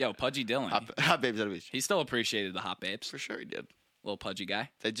funny. Yo, Pudgy Dillon. Hot babes on the beach. He still appreciated the hot babes. For sure he did. Little pudgy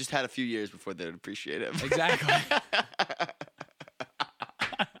guy. They just had a few years before they'd appreciate him. Exactly.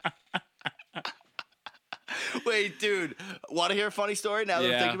 Wait, dude. Want to hear a funny story now that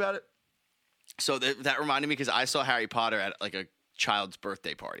I'm Yeah. thinking about it? So that reminded me because I saw Harry Potter at like a child's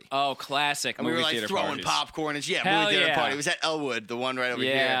birthday party. Oh, classic And we movie were like theater throwing parties. popcorn and Hell movie theater yeah. party. It was at Elwood, the one right over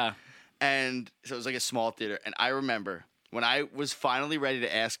Yeah. here. And so it was like a small theater. And I remember when I was finally ready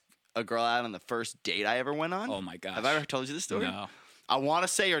to ask a girl out on the first date I ever went on. Oh my gosh. Have I ever told you this story? No. I want to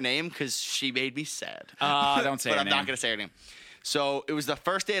say her name because she made me sad. Don't say But her I'm not name. going to say her name. So it was the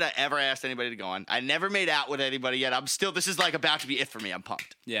first date I ever asked anybody to go on. I never made out with anybody yet. This is like about to be it for me. I'm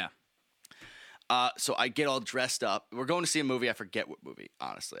pumped. Yeah. So I get all dressed up. We're going to see a movie. I forget what movie.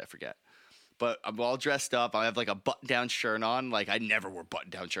 Honestly, I forget. But I'm all dressed up. I have like a button-down shirt on. Like I never wore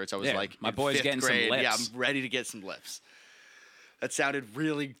button-down shirts. I was Yeah, like, my in boy's 5th getting some grade. Yeah, lips. I'm ready to get some lips. That sounded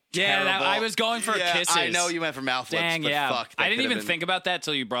really Yeah, terrible. I was going for kisses. I know you went for mouth lips. Dang, but yeah. fuck, that I didn't could have even been- think about that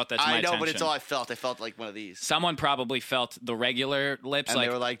till you brought that to my I know, attention. but it's all I felt. I felt like one of these. Someone probably felt the regular lips, And they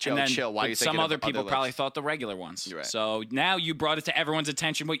were like, "Joe, and then, chill. Why but are you some thinking of other people other probably lips?" thought the regular ones. You're right. So now you brought it to everyone's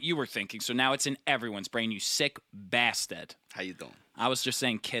attention what you were thinking. So now it's in everyone's brain. You sick bastard. How you doing? I was just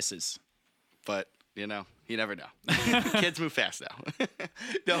saying kisses. But you know, you never know. Kids move fast now.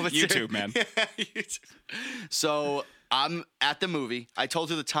 No, but YouTube, man. YouTube. So I'm at the movie. I told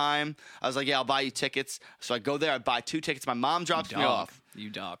her the time. I was like, "Yeah, I'll buy you tickets." So I go there. I buy 2 tickets. My mom drops me off. You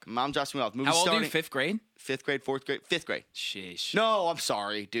dog. Mom drops me off. Movie How old are starting you? 5th grade? 5th grade, 4th grade, 5th grade. Sheesh. No, I'm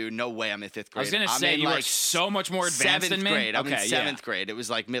sorry, dude. No way. I'm in 5th grade. I was gonna I'm say in, you like, were so much more advanced 7th than me. grade. I'm in Okay, 7th grade. It was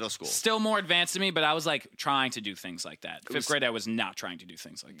like middle school. Still more advanced than me, but I was like trying to do things like that. 5th was- grade, I was not trying to do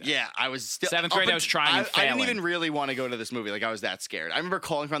things like that. Yeah, I was still 7th grade, I was trying and I didn't failing. even really want to go to this movie. Like I was that scared. I remember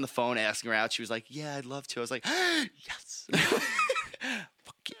calling her on the phone, asking her out. She was like, "Yeah, I'd love to." I was like, "Yes."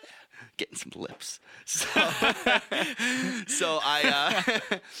 Fuck yeah. Getting some lips. So,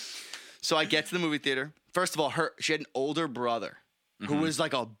 so I get to the movie theater. First of all, she had an older brother who was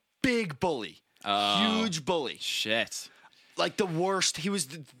like a big bully, huge bully, Shit. like the worst. He was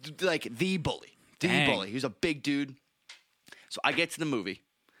like the bully, Dang. He was a big dude. So I get to the movie,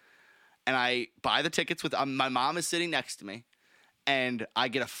 and I buy the tickets with my mom is sitting next to me, and I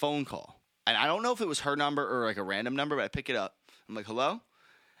get a phone call, and I don't know if it was her number or like a random number, but I pick it up. I'm like, "Hello,"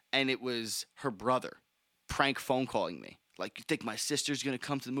 and it was her brother, prank phone calling me. Like, "You think my sister's gonna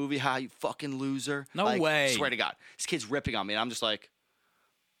come to the movie? How, you fucking loser?" No Like, way. Swear to God, this kid's ripping on me, and I'm just like,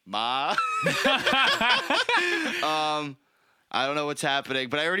 "Ma." I don't know what's happening,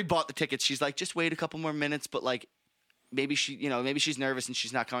 but I already bought the tickets. She's like, "Just wait a couple more minutes," but like, maybe she's nervous and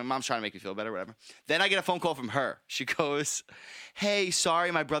she's not coming. Mom's trying to make me feel better, whatever. Then I get a phone call from her. She goes, "Hey,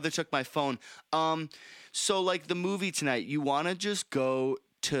 sorry, my brother took my phone. So like the movie tonight, you want to just go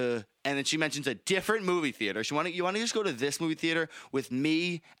to?" And then she mentions a different movie theater. You want to just go to this movie theater with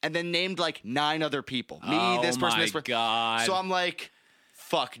me, and then named like 9 other people. Me, Oh this person, my this person. God. So I'm like,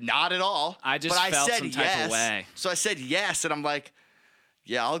 fuck, not at all. I just but felt I said some type yes. of way. So I said yes, and I'm like,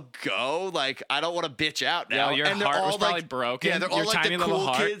 "Yeah, I'll go." Like, I don't want to bitch out now. Yo, your and they're heart was all probably like, broken. Yeah, they're all Your like tiny the little cool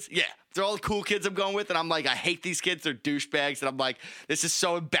heart. kids. Yeah, They're all the cool kids I'm going with, and I'm like, I hate these kids. They're douchebags, and I'm like, this is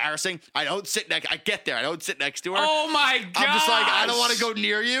so embarrassing. I don't sit next. I get there. I don't sit next to her. Oh my god! I'm just like, I don't want to go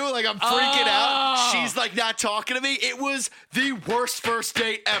near you. Like, I'm freaking out. She's like not talking to me. It was the worst first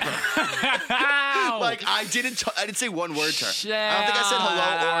date ever. Like, I didn't say one word to her. I don't think I said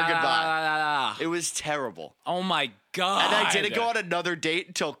hello or goodbye. It was terrible. Oh my god! And I didn't go on another date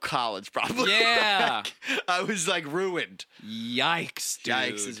until college, probably. Yeah. Like, I was like ruined. Yikes, dude.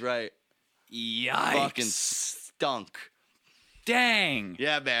 Yikes is right. Yikes. Fucking stunk. Dang.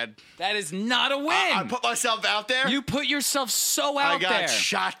 Yeah, man. That is not a win. I put myself out there. You put yourself so out there. I got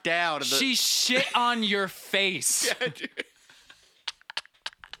shot down. She shit on your face. Yeah, dude.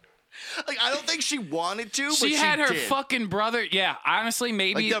 Like, I don't think she wanted to, but She had her did. fucking brother. Yeah, honestly,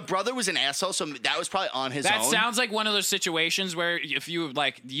 maybe. Like, the brother was an asshole, so that was probably on his own. That sounds like one of those situations where if you,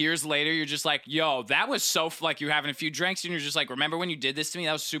 like, years later, you're just like, yo, that was so, like, you're having a few drinks and you're just like, remember when you did this to me?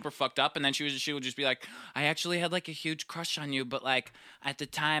 That was super fucked up. And then she would just be like, I actually had, like, a huge crush on you, but, like, at the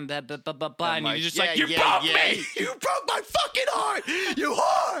time, blah, blah, blah, blah, blah. And like, you're just yeah, like, you yeah, broke yeah. me. You broke my fucking heart. You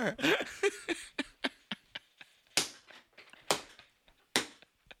whore.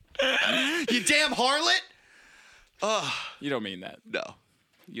 You damn harlot. You don't mean that. No.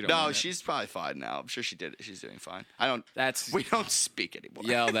 You don't mean No, that. she's probably fine now. I'm sure she did. She's doing fine. I don't. That's. We don't speak anymore.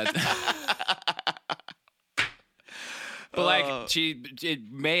 Yo, that. But like it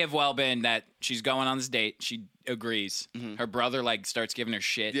may have well been that she's going on this date. She agrees. Her brother like starts giving her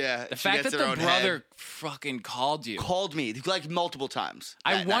shit. Yeah, The she fact gets that her the own brother head. fucking called you. Called me like multiple times.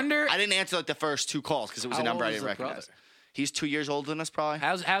 I wonder- I didn't answer like the first two calls because it was How a number old I is didn't the recognize. brother? He's 2 years older than us, probably.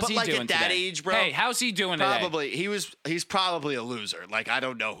 How's but he like doing at that today? age, bro? Hey, how's he doing today? Probably he's probably a loser. Like, I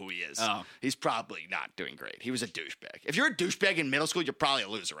don't know who he is. Oh. He's probably not doing great. He was a douchebag. If you're a douchebag in middle school, you're probably a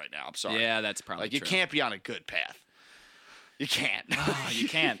loser right now. I'm sorry. Yeah, that's probably Like, you true. can't be on a good path. You can't. Oh, you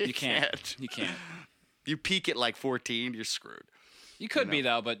can't. You can't. can't. You can't. You peak at like 14, you're screwed. You could be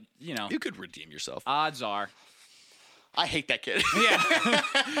though, but you know, You could redeem yourself. odds are. I hate that kid.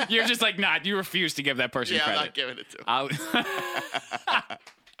 Yeah, you're just like not. You refuse to give that person Yeah, I'm credit. not giving it to him. I-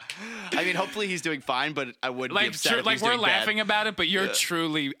 I mean, hopefully he's doing fine, but I wouldn't be like, upset if like he's we're doing bad. laughing about it, but you're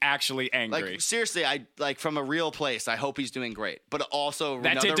truly, actually angry. Like, seriously, I like from a real place. I hope he's doing great, but also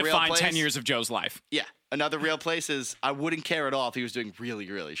that another did real define place, 10 years of Joe's life. Yeah, another real place is I wouldn't care at all if he was doing really,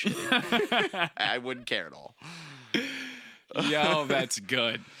 really shitty. I wouldn't care at all. Yo, that's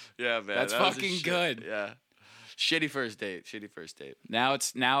good. Yeah, man, That's that was a fucking shit. good. Yeah, shitty first date. Shitty first date. Now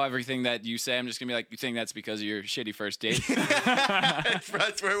everything that you say, I'm just gonna be like, you think that's because of your shitty first date?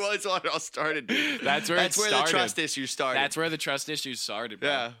 That's where it was. It all started. That's where it the started. trust issue started. That's where the trust issues started, bro.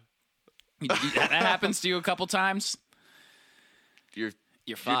 yeah. That happens to you a couple times. You're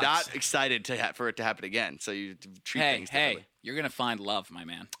You're fucked. not excited for it to happen again, so you treat things differently. You're gonna find love, my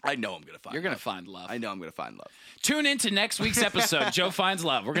man. I know I'm gonna find. You're gonna love. find love. I know I'm gonna find love. Tune in to next week's episode. Joe finds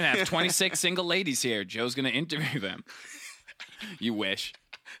love. We're gonna have 26 single ladies here. Joe's gonna interview them. You wish.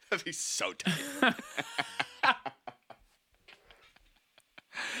 That'd be so tight.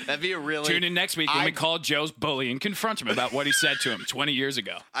 That'd be a really. Tune in next week when we call Joe's bully and confront him about what he said to him 20 years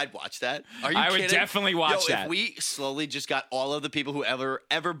ago. I'd watch that. Are you I would kidding? definitely watch Yo, that. If we slowly just got all of the people who ever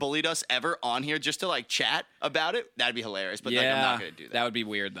bullied us ever on here just to like chat about it, that'd be hilarious. But like, I'm not gonna do that. That would be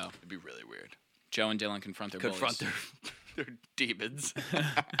weird, though. It'd be really weird. Joe and Dylan confront their Confront bullies. their demons.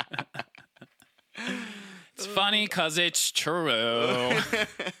 It's funny because it's true.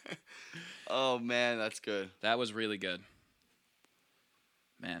 Oh man, that's good. That was really good.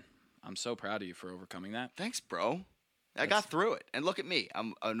 Man, I'm so proud of you for overcoming that. Thanks, bro. I got through it, and look at me.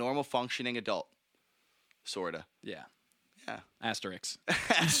 I'm a normal functioning adult, sorta. Yeah. Yeah. Asterisk.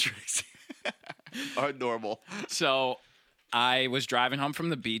 Asterisks are normal. So I was driving home from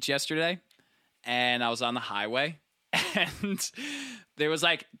the beach yesterday, and I was on the highway, and there was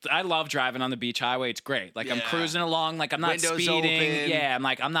like, I love driving on the beach highway. It's great. Like, I'm Yeah. cruising along. Like, I'm not Windows speeding. open. Yeah, I'm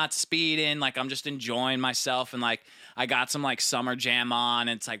like, I'm not speeding. Like, I'm just enjoying myself. And like, I got some like summer jam on.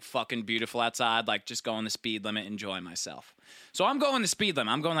 And it's like fucking beautiful outside. Like, just going the speed limit, enjoying myself. So I'm going the speed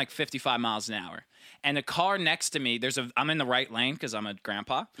limit. I'm going like 55 miles an hour. And the car next to me, I'm in the right lane because I'm a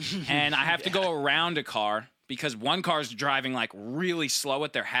grandpa. And I have to go around a car because one car's driving like really slow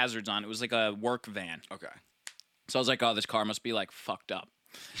with their hazards on. It was like a work van. Okay. So I was like, oh, this car must be like fucked up.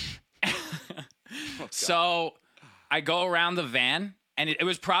 So I go around the van, and it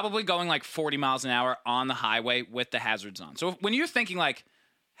was probably going like 40 miles an hour on the highway with the hazards on. So when you're thinking like,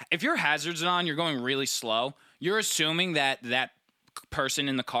 if your hazards on, you're going really slow, you're assuming that person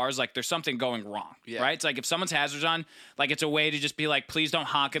in the car is like there's something going wrong, Yeah. right? It's like if someone's hazards on, like it's a way to just be like, please don't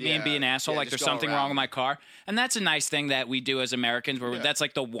honk at me and be an asshole. Yeah, Like just there's go something around. wrong with my car, and that's a nice thing that we do as Americans. Where Yeah. that's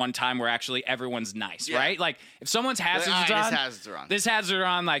like the one time where actually everyone's nice, Yeah. right? Like if someone's hazards "All right, on, his hazards are on." This hazard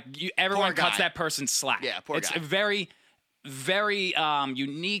on, like everyone Poor cuts guy. that person slack. Yeah, poor it's guy. a very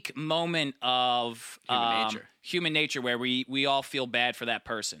unique moment of human nature where we all feel bad for that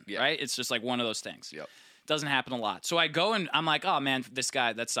person, Yeah. right? It's just like one of those things. Yep. Doesn't happen a lot. So I go and I'm like, oh man, this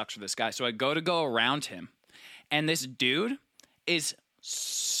guy, that sucks for this guy. So I go around him, and this dude is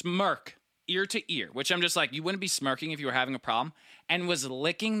smirk ear to ear, which I'm just like, you wouldn't be smirking if you were having a problem, and was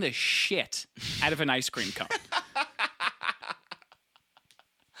licking the shit out of an ice cream cone.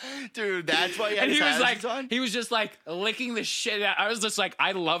 Dude, that's why he had And his he was hazards like, on? he was just like licking the shit out. I was just like,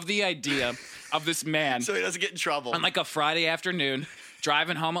 I love the idea of this man So he doesn't get in trouble. on like a Friday afternoon,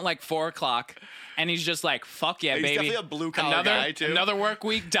 driving home at like 4:00, and he's just like, "Fuck yeah, He's baby!" definitely a blue-collar guy, too. Another work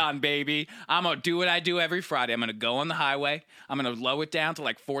week done, baby. I'm gonna do what I do every Friday. I'm gonna go on the highway. I'm gonna low it down to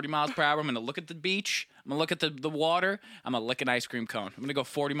like 40 miles per hour. I'm gonna look at the beach. I'm gonna look at the water. I'm gonna lick an ice cream cone. I'm gonna go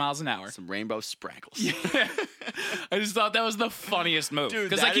 40 miles an hour. Some rainbow sprinkles. I just thought that was the funniest move Dude,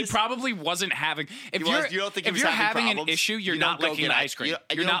 because that like he is- probably wasn't having. If He you're was- you don't think he if was you're having having an problems? issue, you're You not don't go licking get the i- ice cream. you-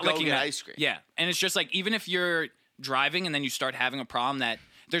 you You're don't not go licking get that ice cream. Yeah, and it's just like even if you're driving and then you start having a problem that.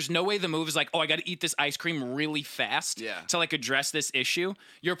 There's no way the move is like, oh, I got to eat this ice cream really fast Yeah. to like address this issue.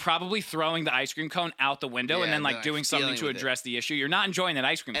 You're probably throwing the ice cream cone out the window Yeah, and then and like then, doing something dealing to with it. address the issue. You're not enjoying that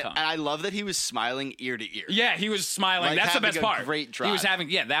ice cream cone. And I love that he was smiling ear to ear. Yeah, he was smiling. Like That's the having best a part. great He was drive.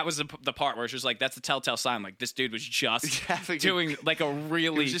 having, that was the part where it's just like, that's the telltale sign. Like, this dude was just having a- doing like a He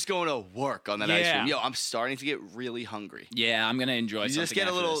really. was just going to work on that ice Yeah. cream. Yo, I'm starting to get really hungry. Yeah, I'm gonna enjoy You something. just get a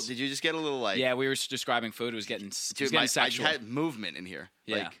after little. this. Did you just get a little like? Yeah, we were describing food. It was getting, it was Dude, getting I sexual. had movement in here.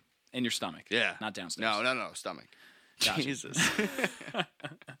 Yeah, Like, in your stomach. yeah. Not downstairs. No, stomach. Gotcha. Jesus.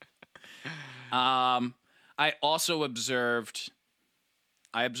 I also observed.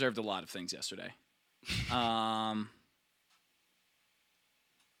 I observed a lot of things yesterday.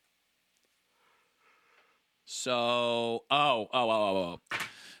 So,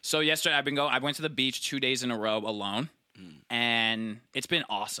 So yesterday I went to the beach 2 days in a row alone, and it's been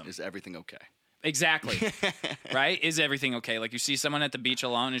awesome. Is everything okay? Exactly. Right? Is everything okay? Like you see someone at the beach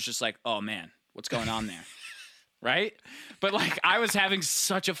alone, it's just like, oh man, what's going on there? Right? But like I was having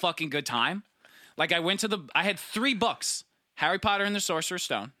such a fucking good time. Like I had 3 books. Harry Potter and the Sorcerer's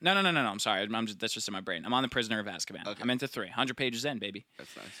Stone. No. I'm sorry. That's just in my brain. I'm on The Prisoner of Azkaban. Okay. I'm into 3. 100 pages in, baby.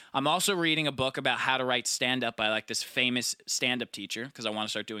 That's nice. I'm also reading a book about how to write stand-up by like this famous stand-up teacher because I want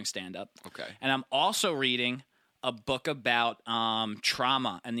to start doing stand-up. Okay. And I'm also reading a book about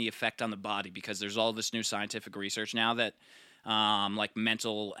trauma and the effect on the body because there's all this new scientific research now that like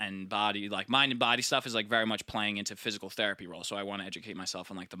mental and body, like mind and body stuff is like very much playing into physical therapy role. So I want to educate myself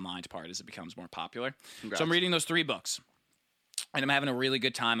on like the mind part as it becomes more popular. Congrats. So I'm reading those 3 books and I'm having a really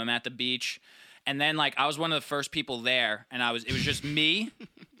good time. I'm at the beach. And then like I was one of the first people there and it was just me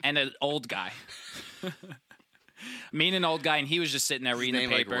and an old guy. Me and an old guy, and he was just sitting there reading Name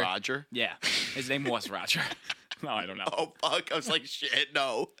the paper. like Roger. Yeah, his name was Roger. No, I don't know. Oh fuck! I was like, shit,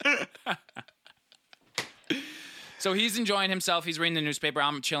 no. So he's enjoying himself. He's reading the newspaper.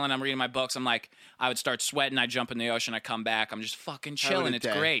 I'm chilling. I'm reading my books. I'm like, I would start sweating. I jump in the ocean. I come back. I'm just fucking chilling. a It's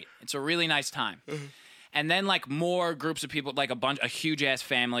day. great. It's a really nice time. And then like more groups of people, like a huge ass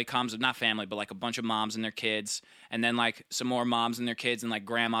family comes. Not family, but like a bunch of moms and their kids. And then like some more moms and their kids, and like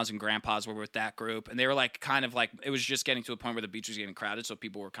grandmas and grandpas were with that group. And they were like kind of like, it was just getting to a point where the beach was getting crowded, so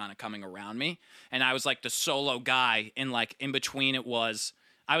people were kind of coming around me. And I was like the solo guy, and like in between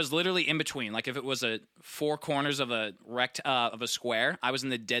I was literally in between. Like if it was 4 corners of a square, I was in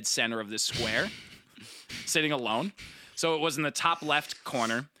the dead center of this square, sitting alone. So it was in the top left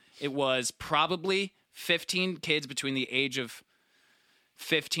corner. It was probably 15 kids between the age of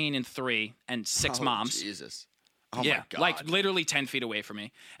 15 and 3 and 6 Oh, moms. Jesus. Oh Yeah, my god. like literally 10 feet away from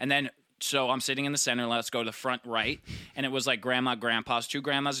me. And then, so I'm sitting in the center. Let's go to the front right. And it was like grandma, grandpas, 2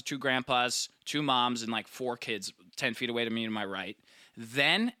 grandmas, 2 grandpas, 2 moms, and like 4 kids 10 feet away to me to my right.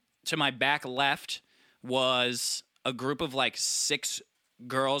 Then to my back left was a group of like 6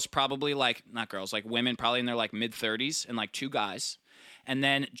 girls, probably like, not girls, like women, probably in their like mid 30s, and like 2 guys. And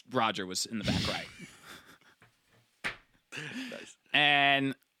then Roger was in the back right. Nice.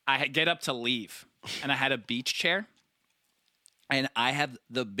 And I get up to leave, and I had a beach chair, and I have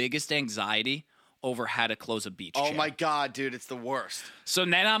the biggest anxiety over how to close a beach chair. Oh my god, dude, it's the worst. So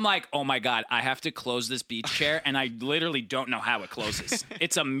then I'm like, oh my God, I have to close this beach chair, and I literally don't know how it closes.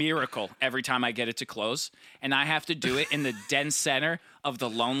 It's a miracle every time I get it to close, and I have to do it in the dead center of the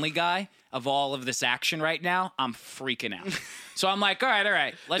lonely guy of all of this action right now, I'm freaking out. So I'm like, all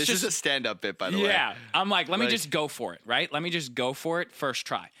right, let's This just is a stand-up bit, by the way. yeah. I'm like, let me Like- just go for it, right? Let me just go for it first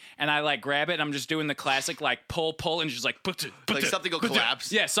try. And I like grab it and I'm just doing the classic like pull and just like Like something will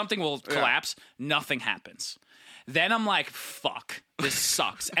collapse. Yeah, something will collapse. Nothing happens. Then I'm like, fuck, this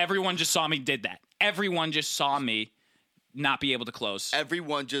sucks. Everyone just saw me did that. Everyone just saw me not be able to close.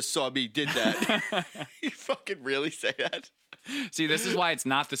 Everyone just saw me did that. You fucking really say that? See, this is why it's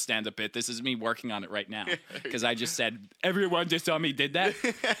not the stand-up bit. This is me working on it right now because I just said everyone just saw me did that.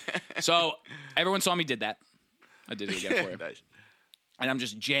 So everyone saw me did that. I did it again for you. Nice. And I'm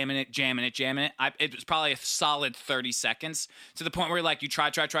just jamming it. It was probably a solid 30 seconds to the point where like you try,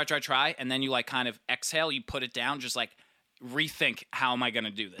 and then you like kind of exhale, you put it down, just like rethink how am I going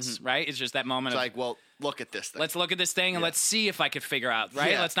to do this, right? It's just that moment It's of like, well, look at this thing. let's look at this thing and let's see if I could figure out,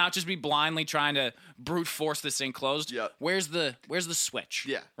 right? Yeah. Let's not just be blindly trying to brute force this thing closed. Yeah. Where's the switch?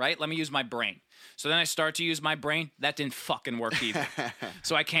 Yeah. Right? Let me use my brain. So then I start to use my brain. That didn't fucking work either.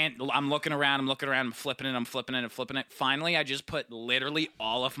 So I'm looking around, I'm flipping it. Finally, I just put literally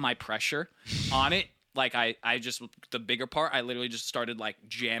all of my pressure on it. Like I just, the bigger part, I literally just started like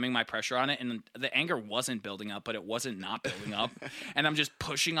jamming my pressure on it, and the anger wasn't building up, but it wasn't not building up. And I'm just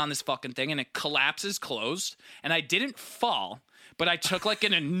pushing on this fucking thing, and it collapses closed. And I didn't fall, but I took like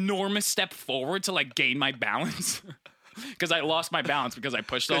an enormous step forward to like gain my balance. Because I lost my balance because I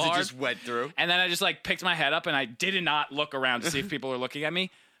pushed so Because it hard. just went through. And then I just like picked my head up and I did not look around to see if people were looking at me.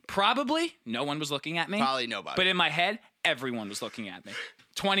 Probably no one was looking at me. Probably nobody. But in my head, everyone was looking at me.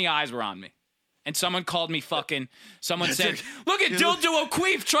 20 eyes were on me. And someone called me fucking, someone said, look at Dildo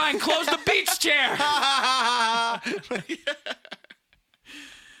O'Queef try and close the beach chair.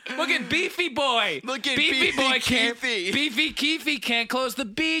 Look at Beefy Boy. Look at Beefy Beefy Boy can't. Keefy. Beefy Keefy can't close the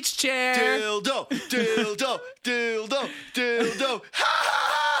beach chair. dildo.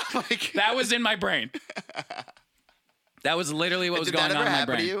 Like, That was in my brain. That was literally what was did going that on ever in my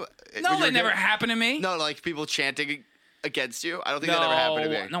happen brain. to you? No, When you that were never kid? happened to me. No, like people chanting against you. I don't think that ever happened to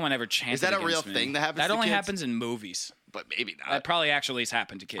me. No one ever chanted. Is that a real against me. thing that happens That to only kids? happens in movies. But maybe not. That probably actually has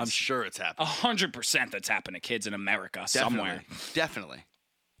happened to kids. I'm sure it's happened. 100% that's happened to kids in America somewhere. Definitely.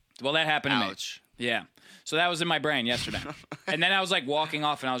 Well, that happened to Ouch. me. Yeah. So that was in my brain yesterday. And then I was like walking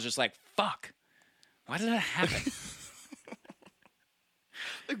off and I was just like, fuck. Why did that happen?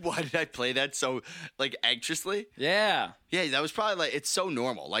 Like, why did I play that so, like, anxiously? Yeah. Yeah, that was probably, like, it's so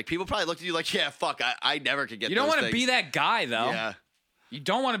normal. Like, people probably looked at you like, yeah, fuck, I never could get You don't want want to be that guy, though. Yeah. You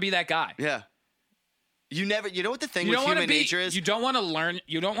don't want to be that guy. Yeah. You know what the thing You with don't want to human be. nature is? You don't want to learn.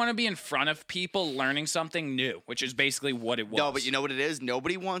 You don't want to be in front of people learning something new, which is basically what it was. No, but you know what it is?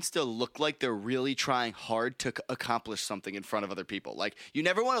 Nobody wants to look like they're really trying hard to accomplish something in front of other people. Like, you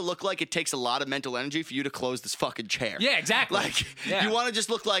never want to look like it takes a lot of mental energy for you to close this fucking chair. Yeah, exactly. Like, Yeah. you want to just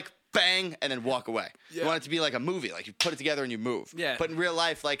look like bang and then walk away. You want it to be like a movie. Like, you put it together and you move. Yeah. But in real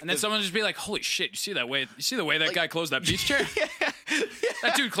life, like... And then someone just be like, "Holy shit! You see the way that guy closed that beach chair?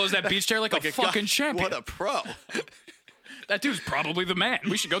 That dude closed that beach chair like a fucking champion. What a pro. That dude's probably the man.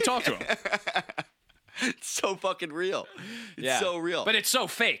 We should go talk to him." It's so fucking real. It's Yeah. so real. But it's so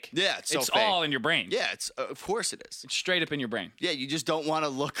fake. Yeah, it's so It's fake. all in your brain. Yeah, it's of course it is. It's straight up in your brain. Yeah, you just don't want to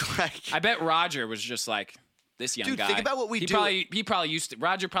look like... I bet Roger was just like this young Dude, guy. think about what we he do.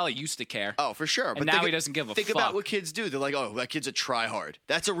 Roger probably used to care. Oh, for sure. But now think, he doesn't give a Think fuck. about what kids do. They're like, oh, that kid's a try hard.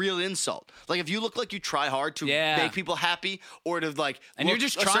 That's a real insult. Like, if you look like you try hard to Yeah. make people happy or to, like... And you're look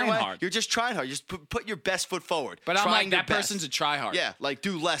just a certain trying way, hard. You're just trying hard. You just put your best foot forward. But I'm Trying like, your that best. person's a tryhard. Yeah, like,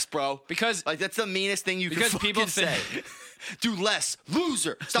 do less, bro. Because Like, that's the meanest thing you can because fucking people say. think- Do less.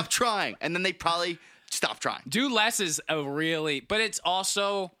 Loser. Stop trying. And then they probably stop trying. do less is a really, but it's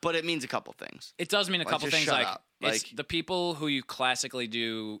also, But it means a couple things. it does mean a couple just things. shut Like, up. it's Like- the people who you classically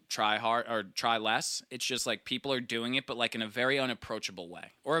do try hard or try less. It's just like people are doing it, but like in a very unapproachable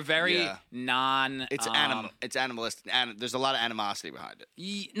way or a very Yeah. non. It's It's animalistic. There's a lot of animosity behind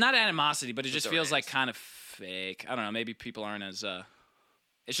it. Not animosity, but it just there feels is. like kind of fake. I don't know. Maybe people aren't as.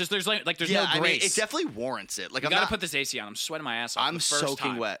 It's just there's there's Yeah, no I grace. mean, it definitely warrants it. Like, You I'm gotta not... put this AC on. I'm sweating my ass off. I'm for the first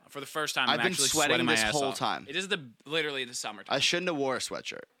soaking time. wet. For the first time, I've I'm been actually sweating my this ass whole off. time. It is literally the summertime. I shouldn't have wore a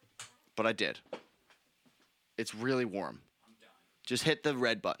sweatshirt, but I did. It's really warm. I'm done. Just hit the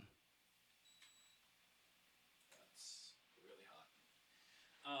red button. It's really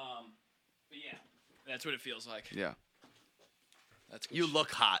hot. But yeah, that's what it feels like. Yeah. That's good You shit.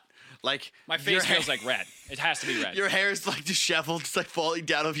 look hot. Like, My your face feels like red. It has to be red. Your hair is like disheveled. It's like falling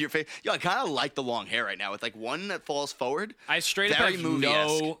down over your face. Yo, I kind of like the long hair right now with like one that falls forward. I straight up Very have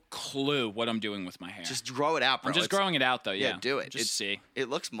movie-esque. no clue what I'm doing with my hair. Just grow it out, bro. I'm just It's- growing it out though. Yeah, do it. Just see. It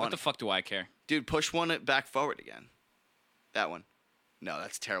looks money. What the fuck do I care? Dude, push one back forward again. That one. No,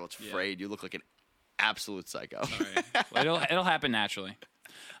 that's terrible. It's frayed. You look like an absolute psycho. Well, it'll happen naturally.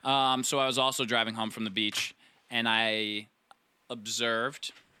 So I was also driving home from the beach, and I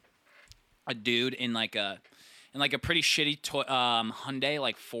observed a dude in like a pretty shitty Hyundai,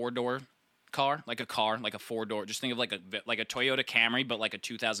 like 4-door car, like a 4-door. Just think of like a Toyota Camry, but like a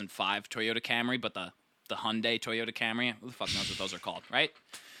 2005 Toyota Camry, but the Hyundai Toyota Camry. Who the fuck knows what those are called, right?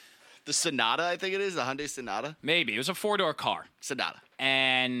 The Sonata, I think it is. The Hyundai Sonata. Maybe. It was a 4-door car. Sonata.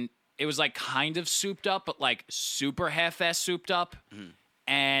 And it was like kind of souped up, but like super half-ass souped up. Mm-hmm.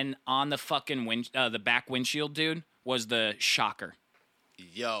 And on the fucking the back windshield, dude, was the shocker.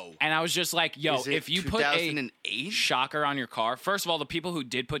 Yo. And I was just like, if you put a shocker on your car, first of all, the people who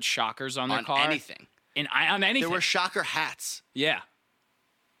did put shockers on their car. On anything. On anything. There were shocker hats. Yeah.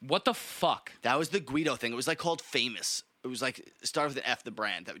 What the fuck? That was the Guido thing. It was like called Famous. It was like, started with an F, the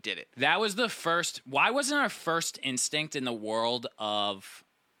brand that did it. That was the first. Why wasn't our first instinct in the world of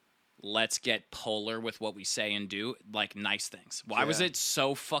let's get polar with what we say and do, like nice things? Why was it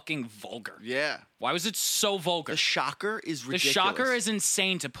so fucking vulgar? Yeah. Why was it so vulgar? The shocker is ridiculous. The shocker is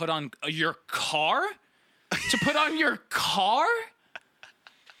insane to put on your car? To put on your car?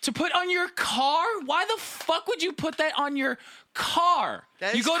 To put on your car? Why the fuck would you put that on your car?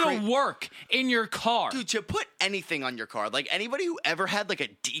 You go to work in your car. Dude, to put anything on your car, like anybody who ever had like a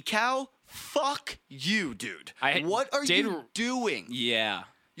decal, fuck you, dude. What are you doing? Yeah.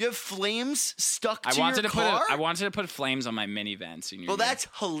 You have flames stuck to your car? I wanted to put flames on my minivan senior year. Well, that's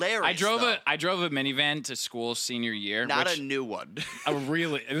hilarious. I drove a minivan to school senior year. Not a new one.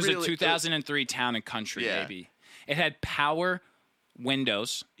 It was a 2003 Town and Country, baby. It had power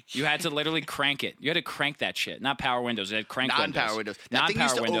windows. You had to literally crank it. You had to crank that shit. Not power windows. It had crank windows. Non-power windows. That thing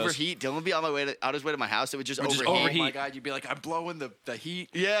used to overheat. Dylan would be on his way to my house. It would just overheat. Oh my God, you'd be like, I'm blowing the heat.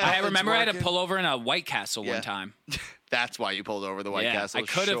 Yeah. I remember I had to pull over in a White Castle one time. That's why you pulled over the White Castle. I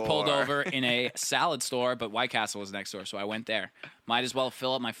could have pulled over in a salad store, but White Castle was next door, so I went there. Might as well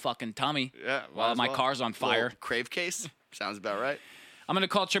fill up my fucking tummy while my car's on fire. Little crave case. Sounds about right. I'm going to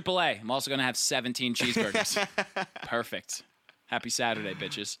call AAA. I'm also going to have 17 cheeseburgers. Perfect. Happy Saturday,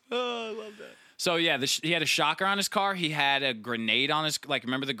 bitches. Oh, I love that. So, yeah, he had a shocker on his car. He had a grenade on his, like,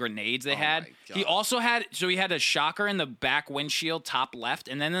 remember the grenades they had? He also had, he had a shocker in the back windshield, top left,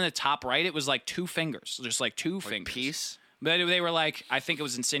 and then in the top right, it was like 2 fingers, just like 2 fingers. Piece? But they were like, I think it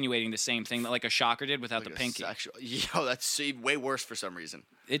was insinuating the same thing that like a shocker did without the pinky. Yo, that's way worse for some reason.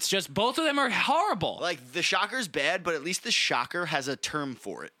 It's just, both of them are horrible. Like, the shocker's bad, but at least the shocker has a term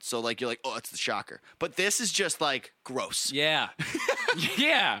for it. So, like, you're like, oh, it's the shocker. But this is just, like, gross. Yeah.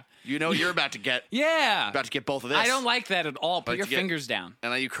 Yeah. You know you're about to get. Yeah. About to get both of this. I don't like that at all. Put your fingers down.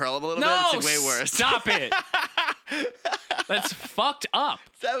 And then you curl them a little bit. It's like way worse. Stop it. That's fucked up.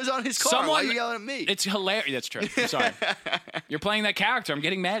 That was on his car. Why are you yelling at me? It's hilarious. That's true. I'm sorry. You're playing that character. I'm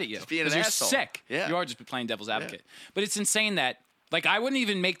getting mad at you. Just being an asshole. You're sick. Yeah. You are just playing devil's advocate. Yeah. But it's insane that, like, I wouldn't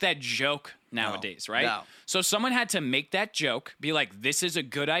even make that joke nowadays, right? No. So someone had to make that joke, be like, this is a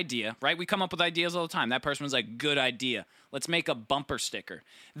good idea, right? We come up with ideas all the time. That person was like, good idea. Let's make a bumper sticker.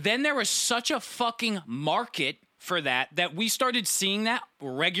 Then there was such a fucking market for that we started seeing that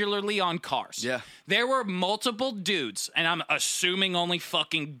regularly on cars. Yeah. There were multiple dudes, and I'm assuming only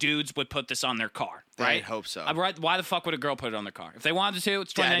fucking dudes would put this on their car, right? I hope so. Why the fuck would a girl put it on their car? If they wanted to,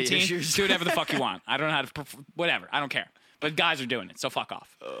 it's 2019. Do whatever the fuck you want. I don't know how to, whatever. I don't care. But guys are doing it, so fuck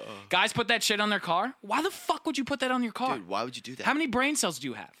off. Guys put that shit on their car? Why the fuck would you put that on your car? Dude, why would you do that? How many brain cells do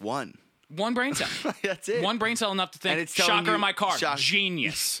you have? One brain cell. That's it. One brain cell enough to think, shocker in my car.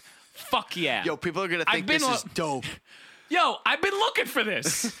 Genius. Fuck yeah. Yo, people are going to think this is dope. Yo, I've been looking for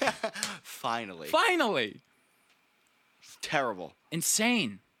this. Finally. Terrible.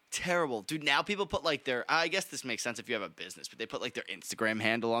 Insane. Terrible. Dude, now people put like their, I guess this makes sense if you have a business, but they put like their Instagram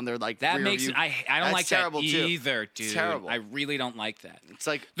handle on their like that rear makes view. I don't like that either, dude. It's terrible. I really don't like that. It's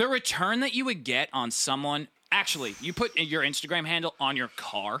like the return that you would get on someone, actually, you put your Instagram handle on your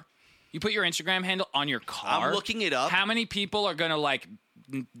car. You put your Instagram handle on your car. I'm looking it up. How many people are going to like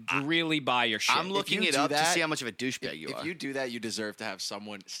really buy your shit? I'm looking it up to see how much of a douchebag you are. If you do that, you deserve to have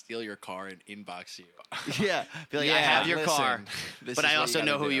someone steal your car and inbox you. Yeah. Be like, I have your car, but I also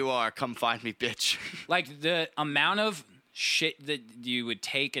know who you are. Come find me, bitch. Like, the amount of shit that you would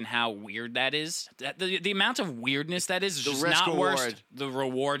take and how weird that is, the amount of weirdness that is just not worth the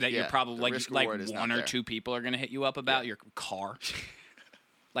reward that you're probably, like one or two people are going to hit you up about your car.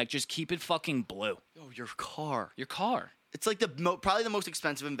 Like, just keep it fucking blue. Yo, your car. Your car. It's like probably the most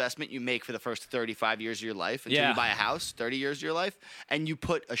expensive investment you make for the first 35 years of your life until you buy a house, 30 years of your life, and you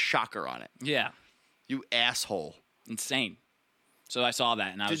put a shocker on it. Yeah. You asshole. Insane. So I saw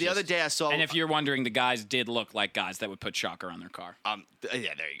that, and I was Dude, the other day I saw. And if you're wondering, the guys did look like guys that would put Shocker on their car. Yeah,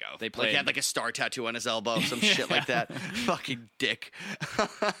 there you go. They Like played- he had like a star tattoo on his elbow, some shit like that. Fucking dick.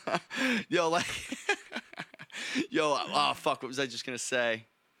 Yo, like, oh fuck, what was I just gonna say?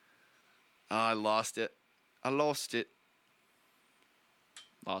 Oh, I lost it. Lost it.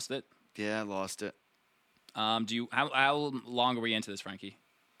 Yeah, I lost it. How long are we into this, Frankie?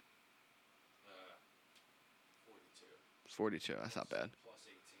 42. That's not bad.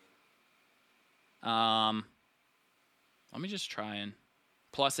 Let me just try and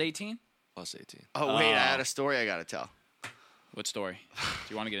plus 18. Plus 18. Oh wait, I had a story I gotta tell. What story? Do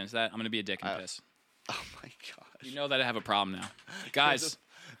you want to get into that? I'm gonna be a dick and piss. Oh my gosh. You know that I have a problem now, guys.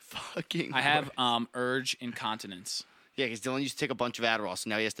 Fucking. I have urge incontinence. Yeah, because Dylan used to take a bunch of Adderall, so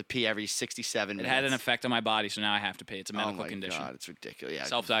now he has to pee every 67 It minutes. had an effect on my body, so now I have to pee. It's a Oh medical my condition. god, it's ridiculous. Yeah.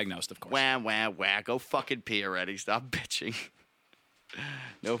 Self-diagnosed, of course. Wah. Go fucking pee already. Stop bitching.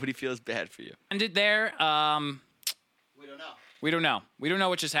 Nobody feels bad for you. Ended there. We don't know. We don't know. We don't know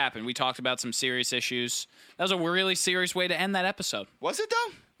what just happened. We talked about some serious issues. That was a really serious way to end that episode. Was it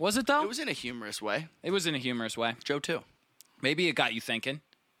though? Was it though? It was in a humorous way. It was in a humorous way. Joe too. Maybe it got you thinking.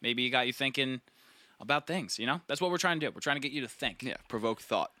 Maybe it got you thinking about things, you know? That's what we're trying to do. We're trying to get you to think. Yeah, provoke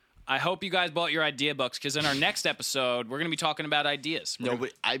thought. I hope you guys bought your idea books, because in our next episode, we're going to be talking about ideas. No,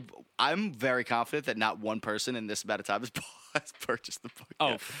 but I'm very confident that not one person in this amount of time has purchased the book. Oh,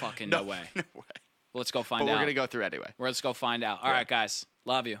 yet. fucking no way. No way. Let's go find But out. we're gonna go through anyway. Let's go find out. All right, guys.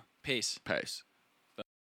 Love you. Peace. Peace.